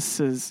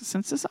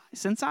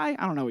 Censi? I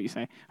don't know what you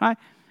say. All right?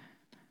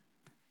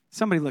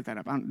 Somebody look that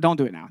up. Don't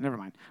do it now. Never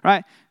mind. All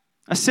right?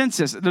 A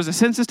census. There's a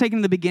census taken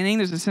in the beginning.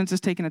 There's a census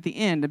taken at the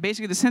end. And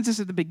basically, the census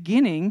at the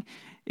beginning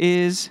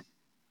is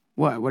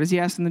what? What does he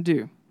ask them to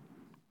do?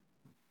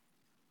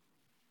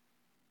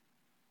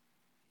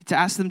 To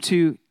ask them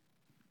to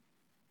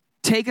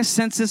take a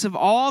census of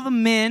all the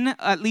men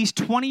at least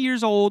 20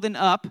 years old and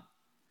up,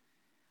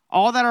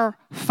 all that are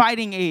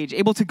fighting age,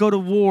 able to go to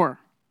war.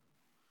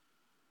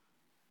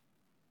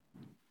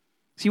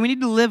 See, we need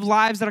to live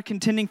lives that are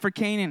contending for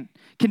Canaan,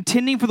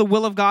 contending for the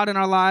will of God in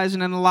our lives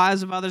and in the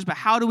lives of others. But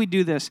how do we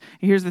do this?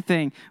 And here's the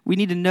thing. We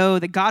need to know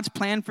that God's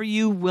plan for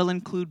you will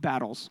include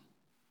battles.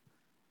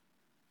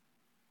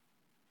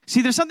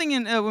 See, there's something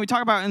when we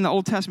talk about in the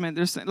Old Testament,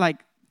 there's like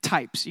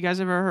types. You guys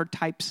ever heard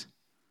types?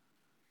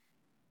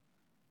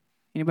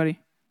 Anybody?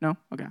 No?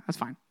 Okay, that's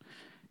fine.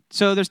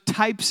 So there's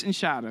types and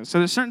shadows. So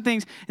there's certain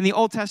things in the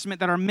Old Testament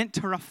that are meant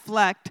to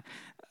reflect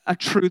a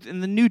truth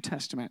in the New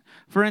Testament.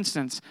 For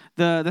instance,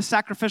 the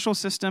sacrificial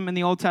system in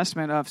the Old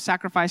Testament of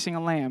sacrificing a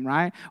lamb,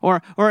 right?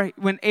 Or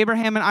when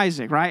Abraham and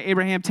Isaac, right?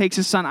 Abraham takes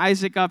his son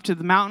Isaac up to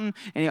the mountain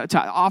and to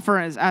offer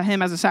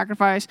him as a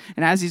sacrifice.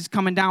 And as he's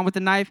coming down with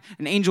the knife,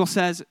 an angel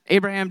says,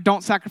 Abraham,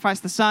 don't sacrifice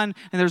the son.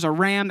 And there's a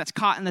ram that's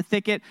caught in the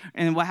thicket.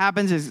 And what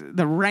happens is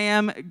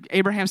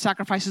Abraham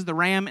sacrifices the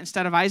ram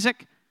instead of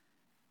Isaac.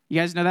 You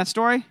guys know that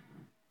story?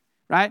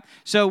 Right?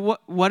 So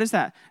what is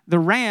that? The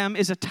ram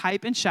is a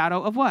type and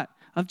shadow of what?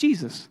 Of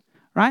Jesus,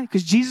 right?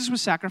 Because Jesus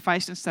was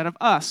sacrificed instead of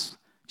us,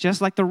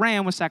 just like the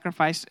ram was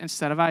sacrificed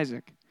instead of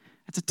Isaac.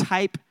 It's a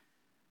type,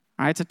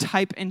 All right, it's a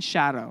type and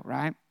shadow,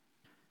 right?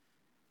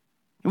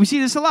 And we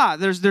see this a lot.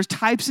 There's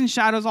types and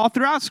shadows all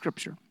throughout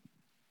Scripture.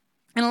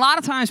 And a lot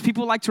of times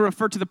people like to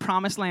refer to the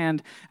promised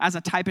land as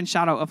a type and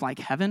shadow of like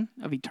heaven,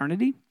 of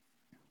eternity.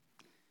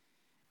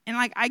 And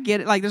like I get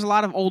it. Like there's a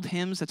lot of old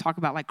hymns that talk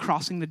about like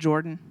crossing the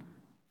Jordan.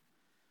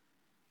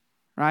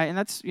 Right? And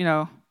that's,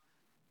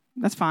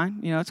 that's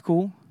fine. It's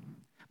cool.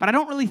 But I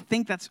don't really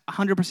think that's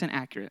 100%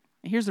 accurate.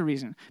 And here's the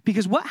reason.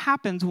 Because what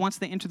happens once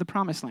they enter the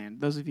promised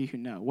land? Those of you who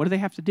know, what do they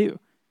have to do?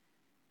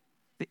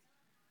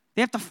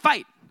 They have to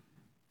fight.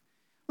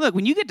 Look,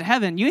 when you get to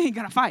heaven, you ain't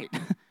got to fight,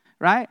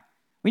 right?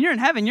 When you're in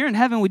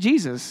heaven with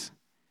Jesus.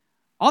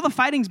 All the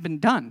fighting's been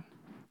done.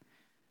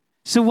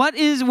 So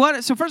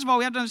so first of all,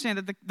 we have to understand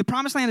that the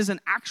promised land is an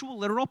actual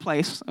literal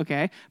place,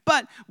 okay?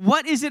 But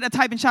what is it a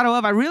type and shadow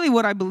of?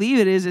 What I believe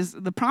it is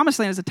the promised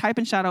land is a type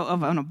and shadow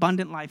of an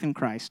abundant life in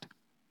Christ.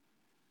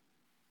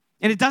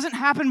 And it doesn't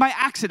happen by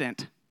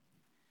accident.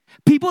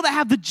 People that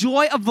have the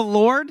joy of the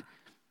Lord,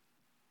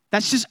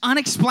 that's just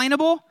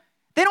unexplainable,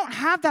 they don't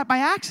have that by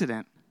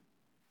accident.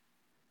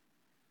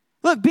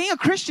 Look, being a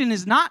Christian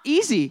is not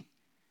easy.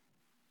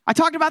 I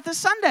talked about this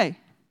Sunday.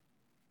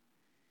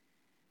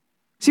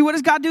 See, what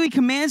does God do? He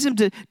commands him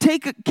to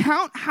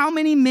count how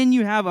many men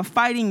you have of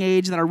fighting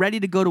age that are ready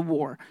to go to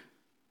war.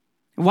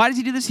 And why does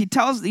he do this? He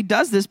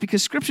does this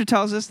because Scripture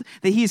tells us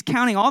that he is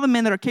counting all the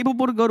men that are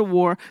capable to go to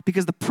war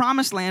because the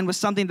promised land was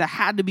something that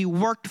had to be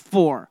worked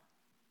for.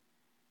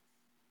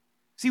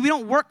 See, we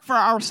don't work for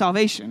our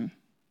salvation.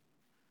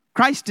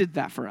 Christ did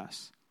that for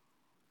us.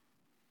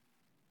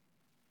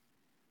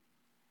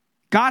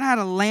 God had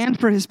a land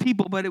for his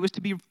people, but it was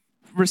to be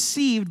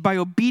received by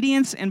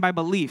obedience and by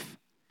belief.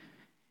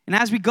 And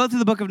as we go through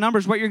the book of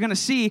Numbers, what you're going to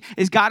see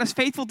is God is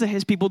faithful to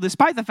his people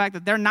despite the fact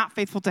that they're not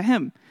faithful to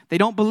him. They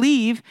don't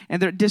believe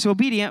and they're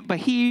disobedient, but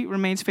he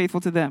remains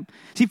faithful to them.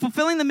 See,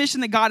 fulfilling the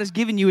mission that God has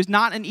given you is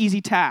not an easy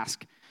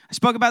task. I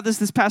spoke about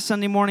this past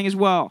Sunday morning as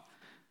well.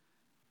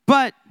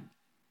 But,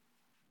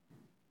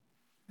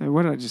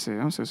 what did I just say?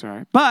 I'm so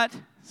sorry.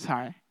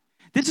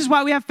 This is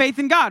why we have faith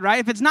in God, right?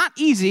 If it's not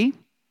easy,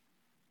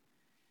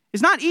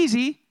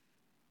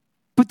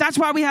 but that's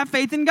why we have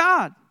faith in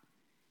God.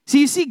 So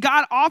you see,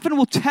 God often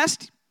will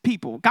test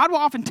people. God will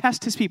often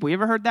test his people. You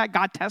ever heard that?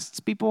 God tests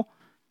people?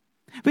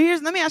 But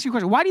let me ask you a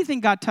question. Why do you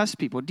think God tests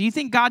people? Do you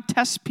think God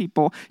tests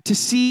people to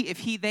see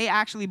if they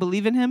actually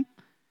believe in him?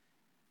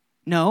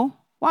 No.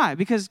 Why?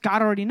 Because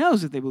God already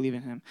knows that they believe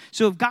in him.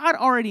 So if God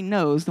already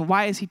knows, then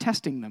why is he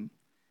testing them?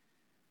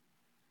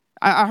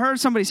 I heard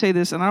somebody say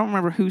this, and I don't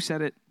remember who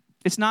said it.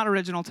 It's not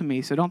original to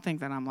me, so don't think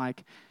that I'm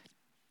like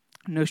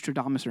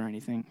Nostradamus or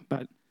anything,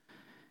 but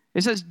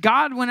it says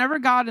whenever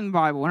God in the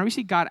Bible, whenever we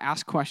see God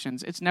ask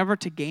questions, it's never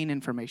to gain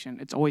information.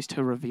 It's always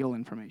to reveal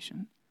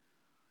information.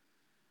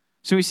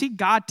 So we see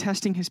God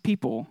testing his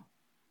people.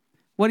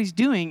 What he's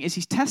doing is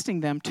he's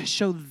testing them to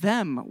show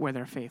them where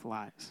their faith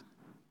lies.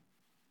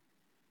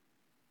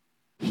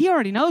 He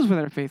already knows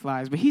where their faith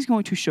lies, but he's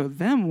going to show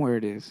them where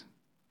it is.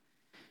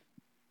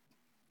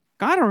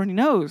 God already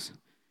knows.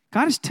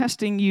 God is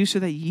testing you so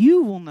that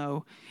you will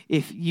know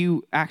if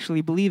you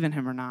actually believe in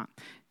him or not.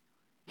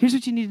 Here's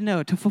what you need to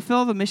know. To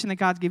fulfill the mission that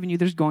God's given you,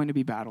 there's going to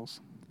be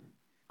battles.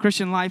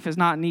 Christian life is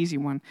not an easy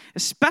one,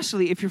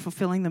 especially if you're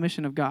fulfilling the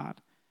mission of God.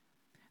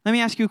 Let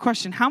me ask you a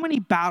question. How many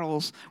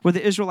battles were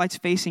the Israelites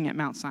facing at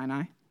Mount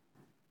Sinai?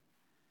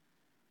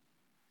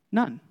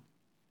 None.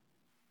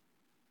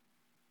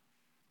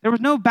 There was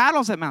no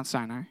battles at Mount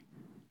Sinai.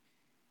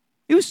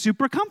 It was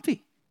super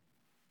comfy.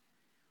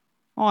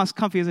 Oh, as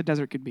comfy as a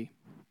desert could be.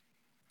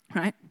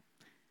 Right?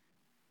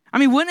 I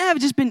mean, wouldn't it have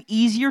just been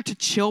easier to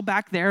chill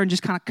back there and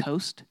just kind of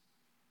coast?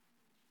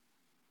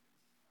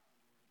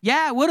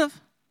 Yeah, it would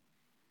have.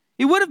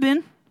 It would have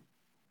been.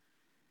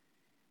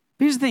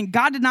 But here's the thing.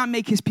 God did not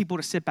make his people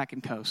to sit back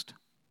and coast.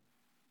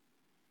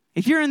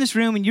 If you're in this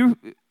room and you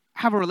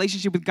have a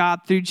relationship with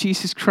God through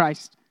Jesus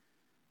Christ,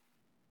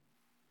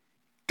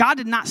 God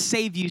did not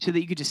save you so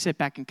that you could just sit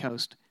back and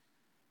coast.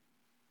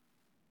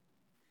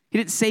 He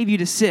didn't save you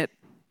to sit.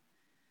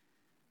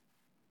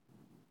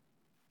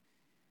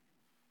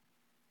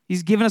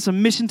 He's given us a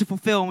mission to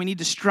fulfill, and we need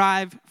to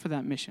strive for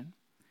that mission.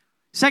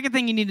 Second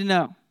thing you need to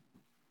know.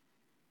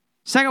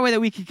 Second way that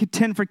we can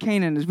contend for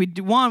Canaan is we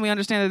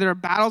understand that there are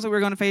battles that we're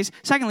going to face.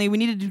 Secondly, we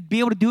need to be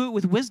able to do it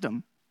with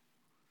wisdom.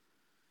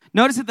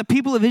 Notice that the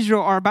people of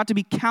Israel are about to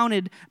be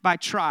counted by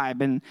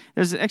tribe. And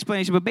there's an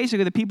explanation, but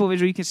basically the people of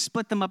Israel, you can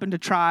split them up into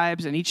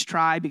tribes, and each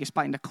tribe, you can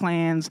split into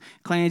clans.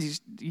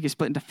 Clans, you can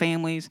split into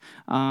families.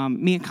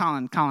 Me and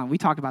Colin, we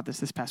talked about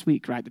this past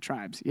week, right? The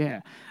tribes, yeah.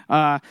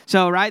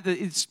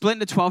 It's split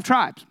into 12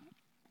 tribes.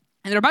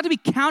 And they're about to be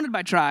counted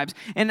by tribes.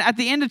 And at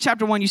the end of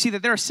chapter 1, you see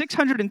that there are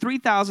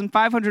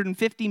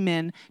 603,550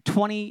 men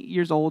 20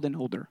 years old and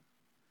older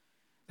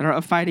that are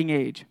of fighting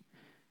age,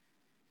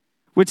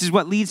 which is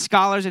what leads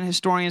scholars and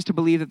historians to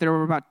believe that there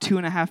were about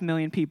 2.5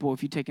 million people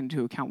if you take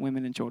into account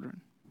women and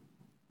children.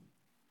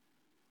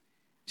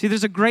 See,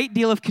 there's a great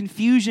deal of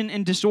confusion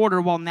and disorder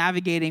while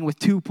navigating with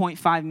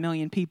 2.5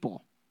 million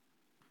people.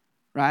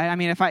 right? I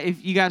mean,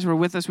 if you guys were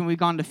with us when we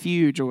gone to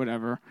Fuge or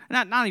whatever,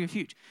 not even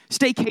Fuge,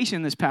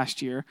 staycation this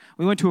past year,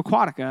 we went to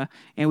Aquatica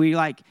and we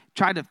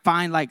tried to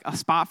find a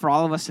spot for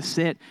all of us to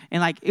sit,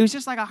 and it was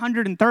just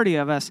 130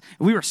 of us.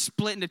 And we were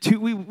split into two.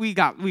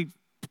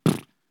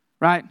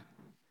 Right?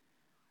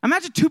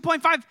 Imagine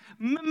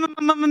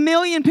 2.5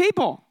 million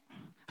people.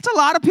 That's a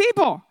lot of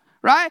people,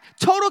 right?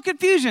 Total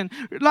confusion,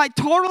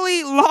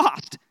 totally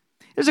lost.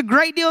 There's a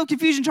great deal of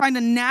confusion trying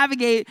to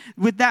navigate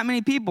with that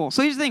many people.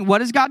 So here's the thing. What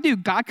does God do?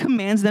 God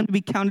commands them to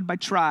be counted by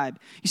tribe.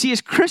 You see, as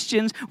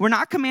Christians, we're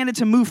not commanded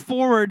to move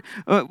forward.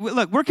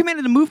 We're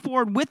commanded to move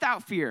forward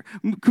without fear.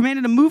 We're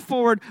commanded to move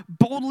forward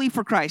boldly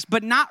for Christ,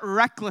 but not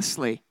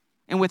recklessly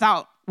and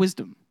without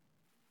wisdom.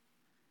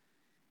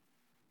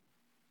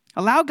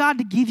 Allow God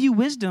to give you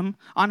wisdom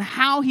on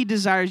how he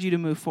desires you to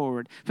move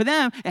forward. For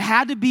them, it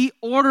had to be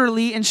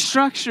orderly and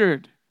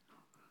structured.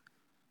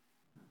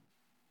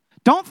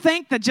 Don't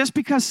think that just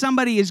because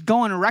somebody is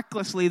going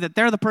recklessly that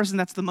they're the person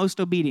that's the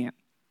most obedient.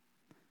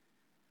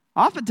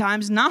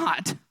 Oftentimes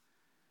not.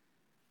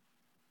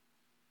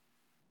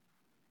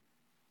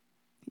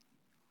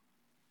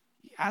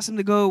 Ask them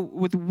to go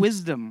with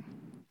wisdom.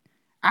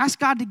 Ask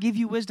God to give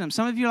you wisdom.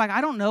 Some of you are I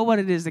don't know what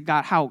it is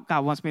how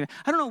God wants me to.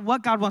 I don't know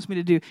what God wants me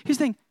to do. Here's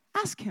the thing.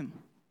 Ask him.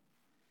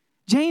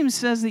 James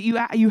says that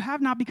you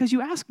have not because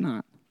you ask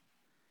not.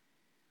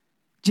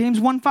 James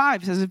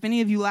 1:5 says, if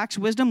any of you lacks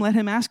wisdom, let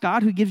him ask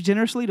God, who gives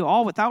generously to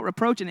all without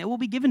reproach, and it will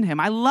be given to him.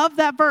 I love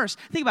that verse.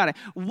 Think about it.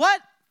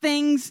 What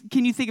things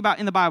can you think about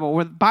in the Bible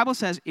where the Bible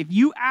says, if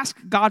you ask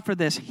God for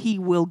this, he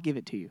will give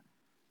it to you?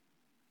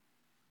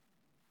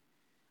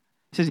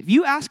 It says, if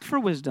you ask for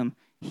wisdom,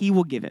 he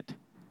will give it.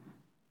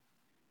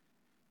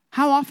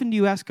 How often do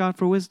you ask God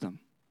for wisdom?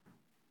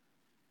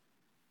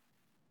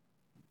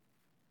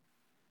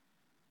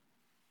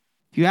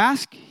 If you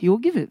ask, he will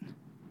give it.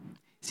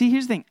 See,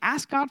 here's the thing.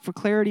 Ask God for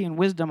clarity and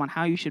wisdom on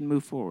how you should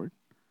move forward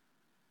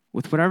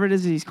with whatever it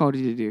is that he's called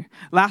you to do.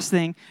 Last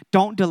thing,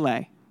 don't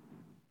delay.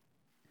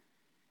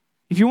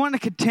 If you want to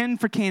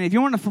contend for Canaan, if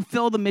you want to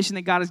fulfill the mission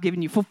that God has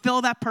given you,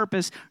 fulfill that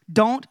purpose,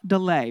 don't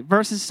delay.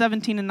 Verses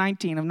 17 and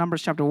 19 of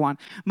Numbers chapter 1.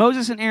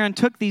 Moses and Aaron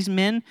took these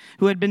men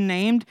who had been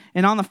named,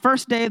 and on the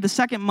first day of the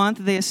second month,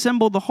 they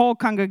assembled the whole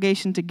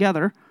congregation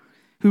together,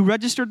 who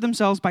registered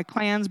themselves by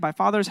clans, by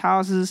fathers'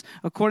 houses,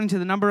 according to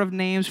the number of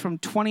names from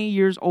 20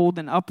 years old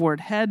and upward,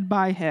 head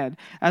by head,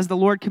 as the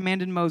Lord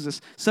commanded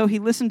Moses. So he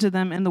listened to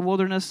them in the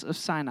wilderness of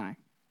Sinai.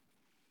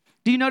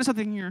 Do you notice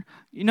something here?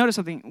 You notice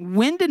something.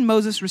 When did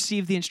Moses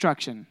receive the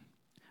instruction?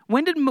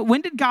 When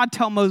did God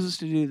tell Moses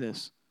to do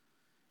this?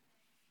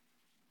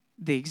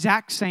 The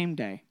exact same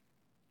day.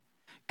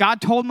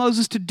 God told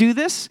Moses to do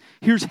this.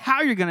 Here's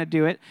how you're going to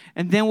do it.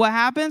 And then what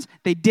happens?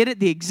 They did it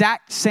the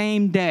exact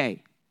same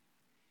day.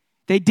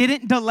 They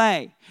didn't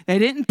delay. They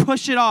didn't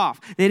push it off.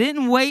 They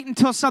didn't wait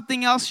until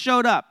something else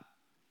showed up.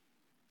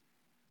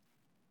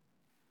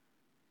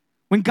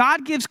 When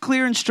God gives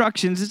clear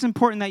instructions, it's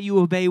important that you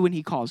obey when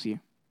he calls you.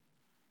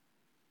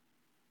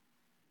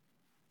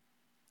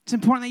 It's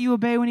important that you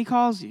obey when he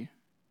calls you.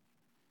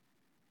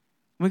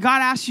 When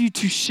God asks you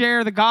to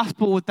share the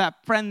gospel with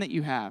that friend that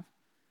you have,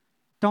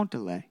 don't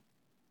delay.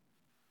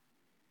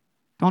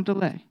 Don't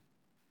delay.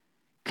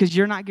 Because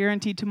you're not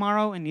guaranteed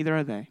tomorrow, and neither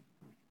are they.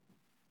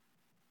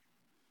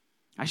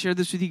 I shared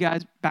this with you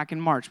guys back in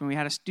March when we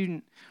had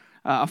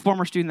a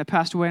former student that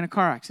passed away in a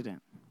car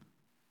accident.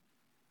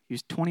 He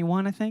was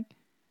 21, I think.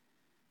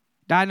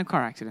 Died in a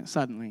car accident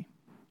suddenly.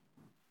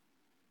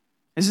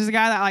 This is a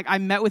guy that I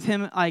met with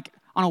him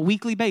on a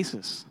weekly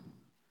basis.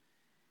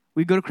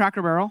 We'd go to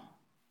Cracker Barrel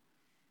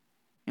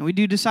and we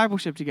do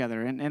discipleship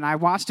together. And I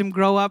watched him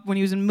grow up when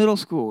he was in middle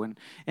school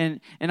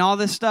and all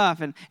this stuff.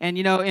 And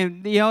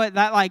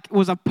that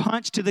was a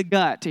punch to the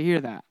gut to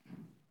hear that.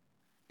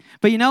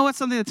 But you know what's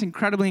something that's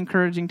incredibly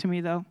encouraging to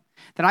me, though?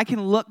 That I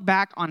can look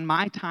back on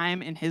my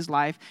time in his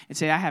life and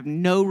say I have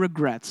no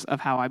regrets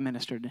of how I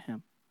ministered to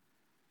him.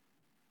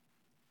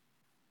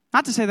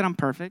 Not to say that I'm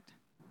perfect,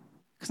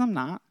 because I'm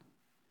not.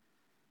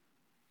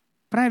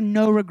 But I have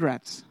no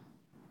regrets.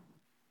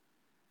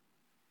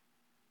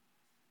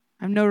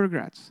 I have no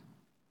regrets.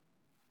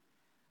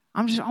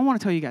 I want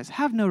to tell you guys,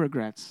 have no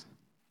regrets.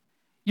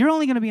 You're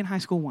only going to be in high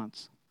school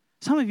once.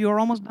 Some of you are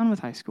almost done with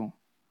high school.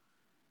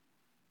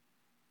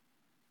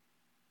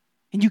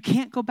 And you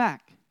can't go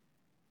back.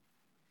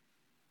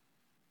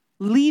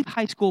 Leave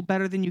high school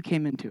better than you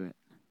came into it.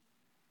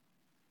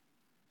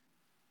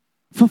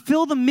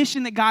 Fulfill the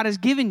mission that God has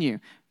given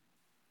you.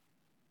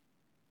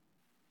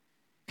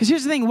 Because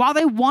here's the thing, while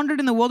they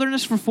wandered in the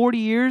wilderness for 40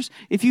 years,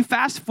 if you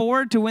fast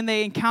forward to when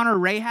they encounter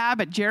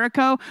Rahab at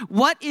Jericho,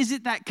 what is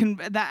it that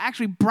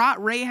actually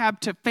brought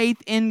Rahab to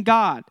faith in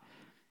God?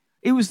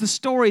 It was the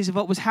stories of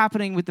what was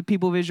happening with the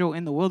people of Israel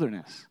in the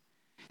wilderness.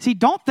 See,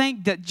 don't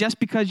think that just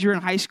because you're in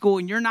high school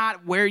and you're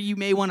not where you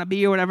may want to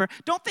be or whatever,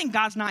 don't think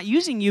God's not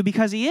using you,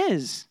 because he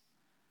is.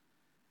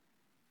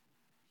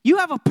 You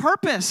have a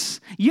purpose.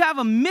 You have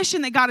a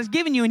mission that God has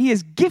given you, and he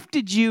has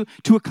gifted you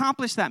to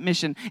accomplish that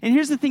mission. And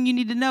here's the thing you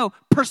need to know.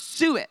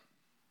 Pursue it.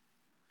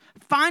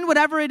 Find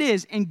whatever it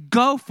is and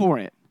go for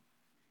it.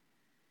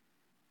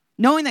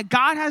 knowing that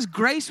God has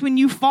grace when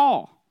you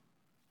fall.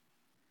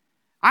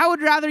 I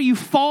would rather you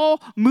fall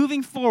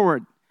moving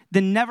forward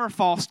than never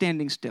fall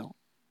standing still.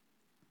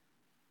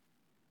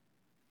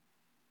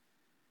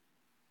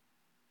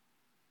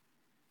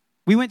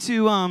 We went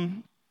to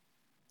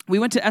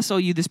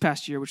SLU this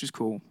past year, which was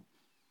cool.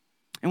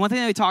 And one thing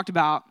that we talked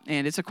about,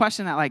 and it's a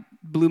question that like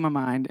blew my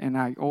mind, and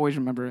I always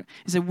remember it,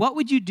 is that what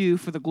would you do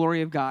for the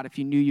glory of God if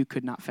you knew you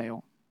could not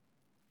fail?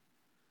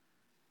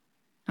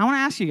 I want to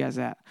ask you guys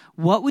that.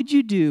 What would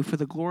you do for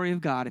the glory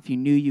of God if you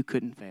knew you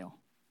couldn't fail?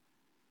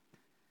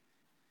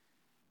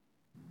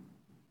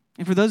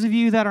 And for those of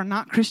you that are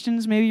not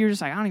Christians, maybe you're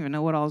just like, I don't even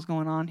know what all is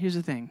going on. Here's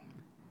the thing.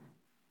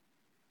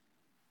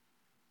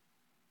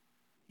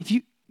 If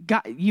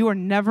you are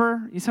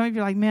never, some of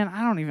you are like, man,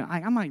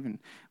 I'm not even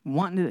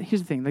wanting to.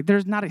 Here's the thing. Like,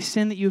 there's not a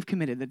sin that you have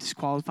committed that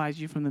disqualifies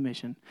you from the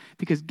mission,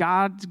 because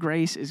God's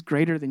grace is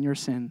greater than your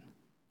sin.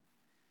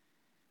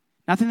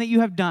 Nothing that you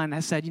have done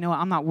has said, you know what,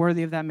 I'm not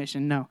worthy of that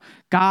mission. No.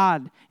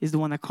 God is the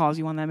one that calls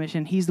you on that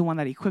mission. He's the one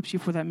that equips you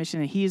for that mission,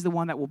 and He is the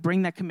one that will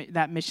bring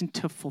that mission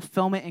to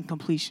fulfillment and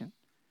completion.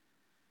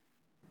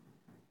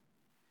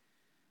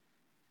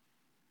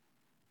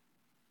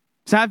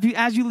 So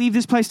as you leave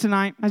this place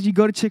tonight, as you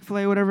go to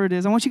Chick-fil-A, whatever it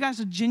is, I want you guys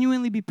to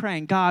genuinely be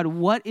praying, God,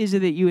 what is it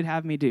that you would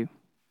have me do?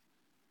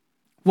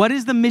 What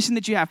is the mission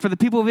that you have? For the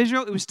people of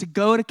Israel, it was to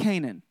go to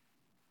Canaan.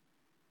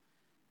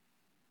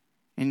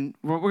 And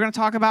what we're going to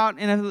talk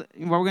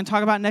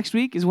about next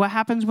week is what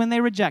happens when they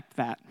reject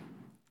that.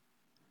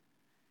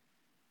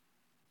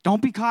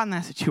 Don't be caught in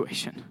that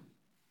situation.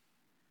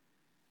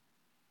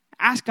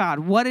 Ask God,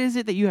 what is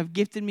it that you have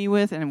gifted me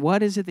with, and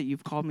what is it that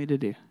you've called me to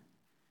do?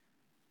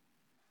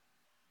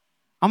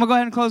 I'm going to go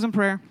ahead and close in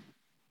prayer,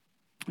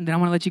 and then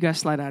I'm going to let you guys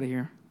slide out of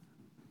here.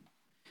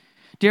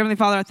 Dear Heavenly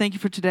Father, I thank you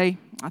for today.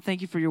 I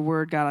thank you for your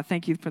word, God. I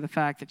thank you for the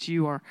fact that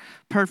you are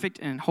perfect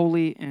and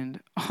holy and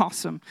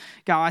awesome.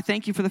 God, I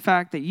thank you for the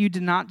fact that you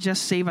did not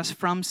just save us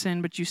from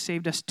sin, but you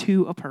saved us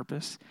to a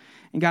purpose.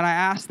 And God, I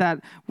ask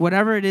that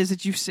whatever it is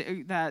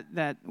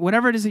that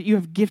whatever it is that you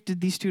have gifted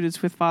these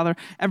students with, Father,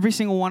 every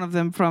single one of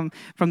them from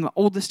the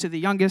oldest to the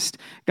youngest,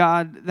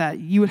 God, that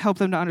you would help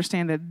them to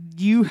understand that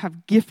you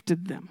have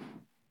gifted them.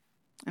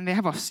 And they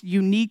have a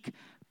unique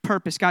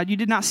purpose. God, you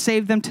did not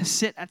save them to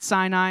sit at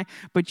Sinai,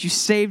 but you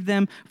saved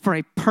them for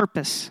a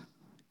purpose.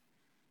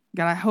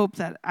 God,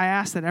 I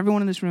ask that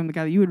everyone in this room,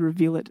 God, that you would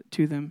reveal it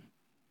to them.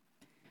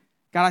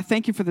 God, I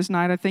thank you for this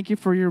night. I thank you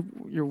for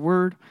your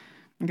word.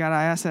 And God,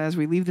 I ask that as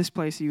we leave this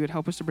place, that you would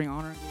help us to bring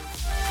honor and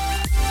glory.